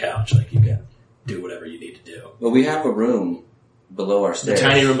sleep on my couch. Like you can do whatever you need to do. Well, we have a room below our The stairs.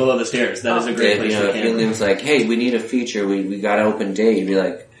 tiny room below the stairs. That is a great place for If Cameron. William's like, hey, we need a feature. We got an open date. You'd be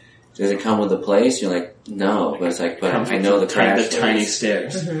like, does it come with a place? You're like, no. But it's like, but I know the crash. The tiny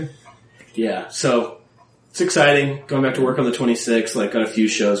stairs. Yeah, so it's exciting. Going back to work on the 26th. Like got a few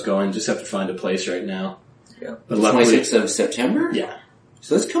shows going. Just have to find a place right now. Yeah. But luckily, 26th of September? yeah,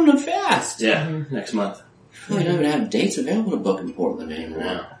 So it's coming up fast. yeah, next month. I don't even have dates available to book in Portland anymore.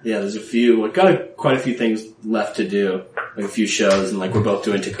 Yeah, there's a few. We've got quite a few things left to do. Like a few shows, and like we're both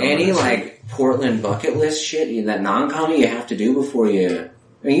doing Tacoma. Any like Portland bucket list shit that non-comedy you have to do before you...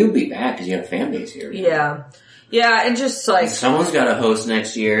 I mean, you'll be back because you have families here. yeah, yeah, and just like Someone's got to host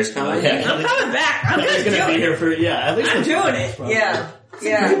next year's comedy. Yeah. I'm coming back. I'm You're gonna gonna do be it. here for at least I'm doing it. Yeah,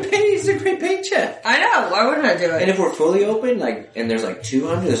 yeah. It's a great paycheck. I know. Why wouldn't I do And it? if we're fully open, like, and there's like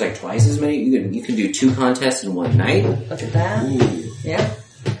 200, there's like twice as many. You can do 2 contests in one night. Look at that. Yeah,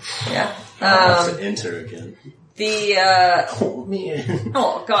 yeah. I'll have to enter again. The Man.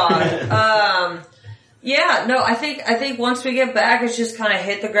 oh god. Yeah, no, I think once we get back, it's just kind of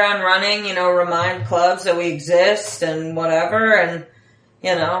hit the ground running, remind clubs that we exist and whatever, and,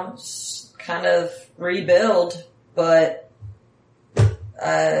 kind of rebuild, but,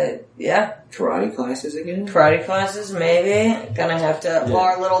 yeah. Karate classes again? Karate classes, maybe. Gonna have to,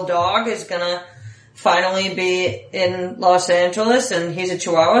 our little dog is gonna finally be in Los Angeles, and he's a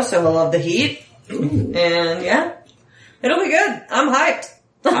Chihuahua, so he'll love the heat, Ooh. and yeah, it'll be good. I'm hyped.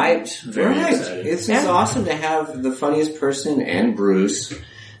 Hyped. Very Right. excited. It's Yeah. awesome to have the funniest person and Bruce.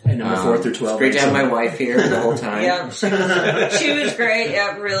 And number 4 through 12. It's great to have my wife here the whole time. Yeah, she was great.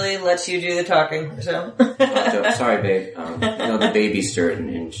 Yeah, really lets you do the talking. So, Sorry, babe. The baby stirred,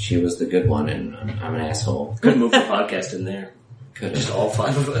 and she was the good one, and I'm an asshole. Could move the podcast in there. Could Just have. all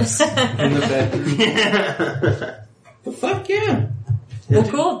 5 of us in the bed. But fuck yeah. well,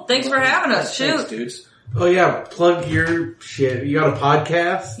 cool. Thanks for having us. Thanks, Shoot. dudes. Oh yeah, plug your shit. You got a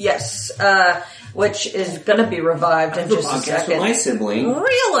podcast? Yes, which is gonna be revived in just a Podcast with second. my sibling.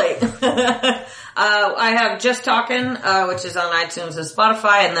 Really? I have Just Talking, which is on iTunes and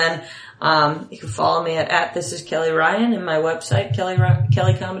Spotify, and then you can follow me at This Is Kelly Ryan and my website,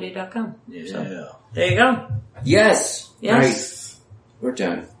 kellycomedy.com. Yeah. So, there you go. Yes. Yes. Nice. We're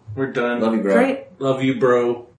done. We're done. Love you, bro. Great. Love you, bro.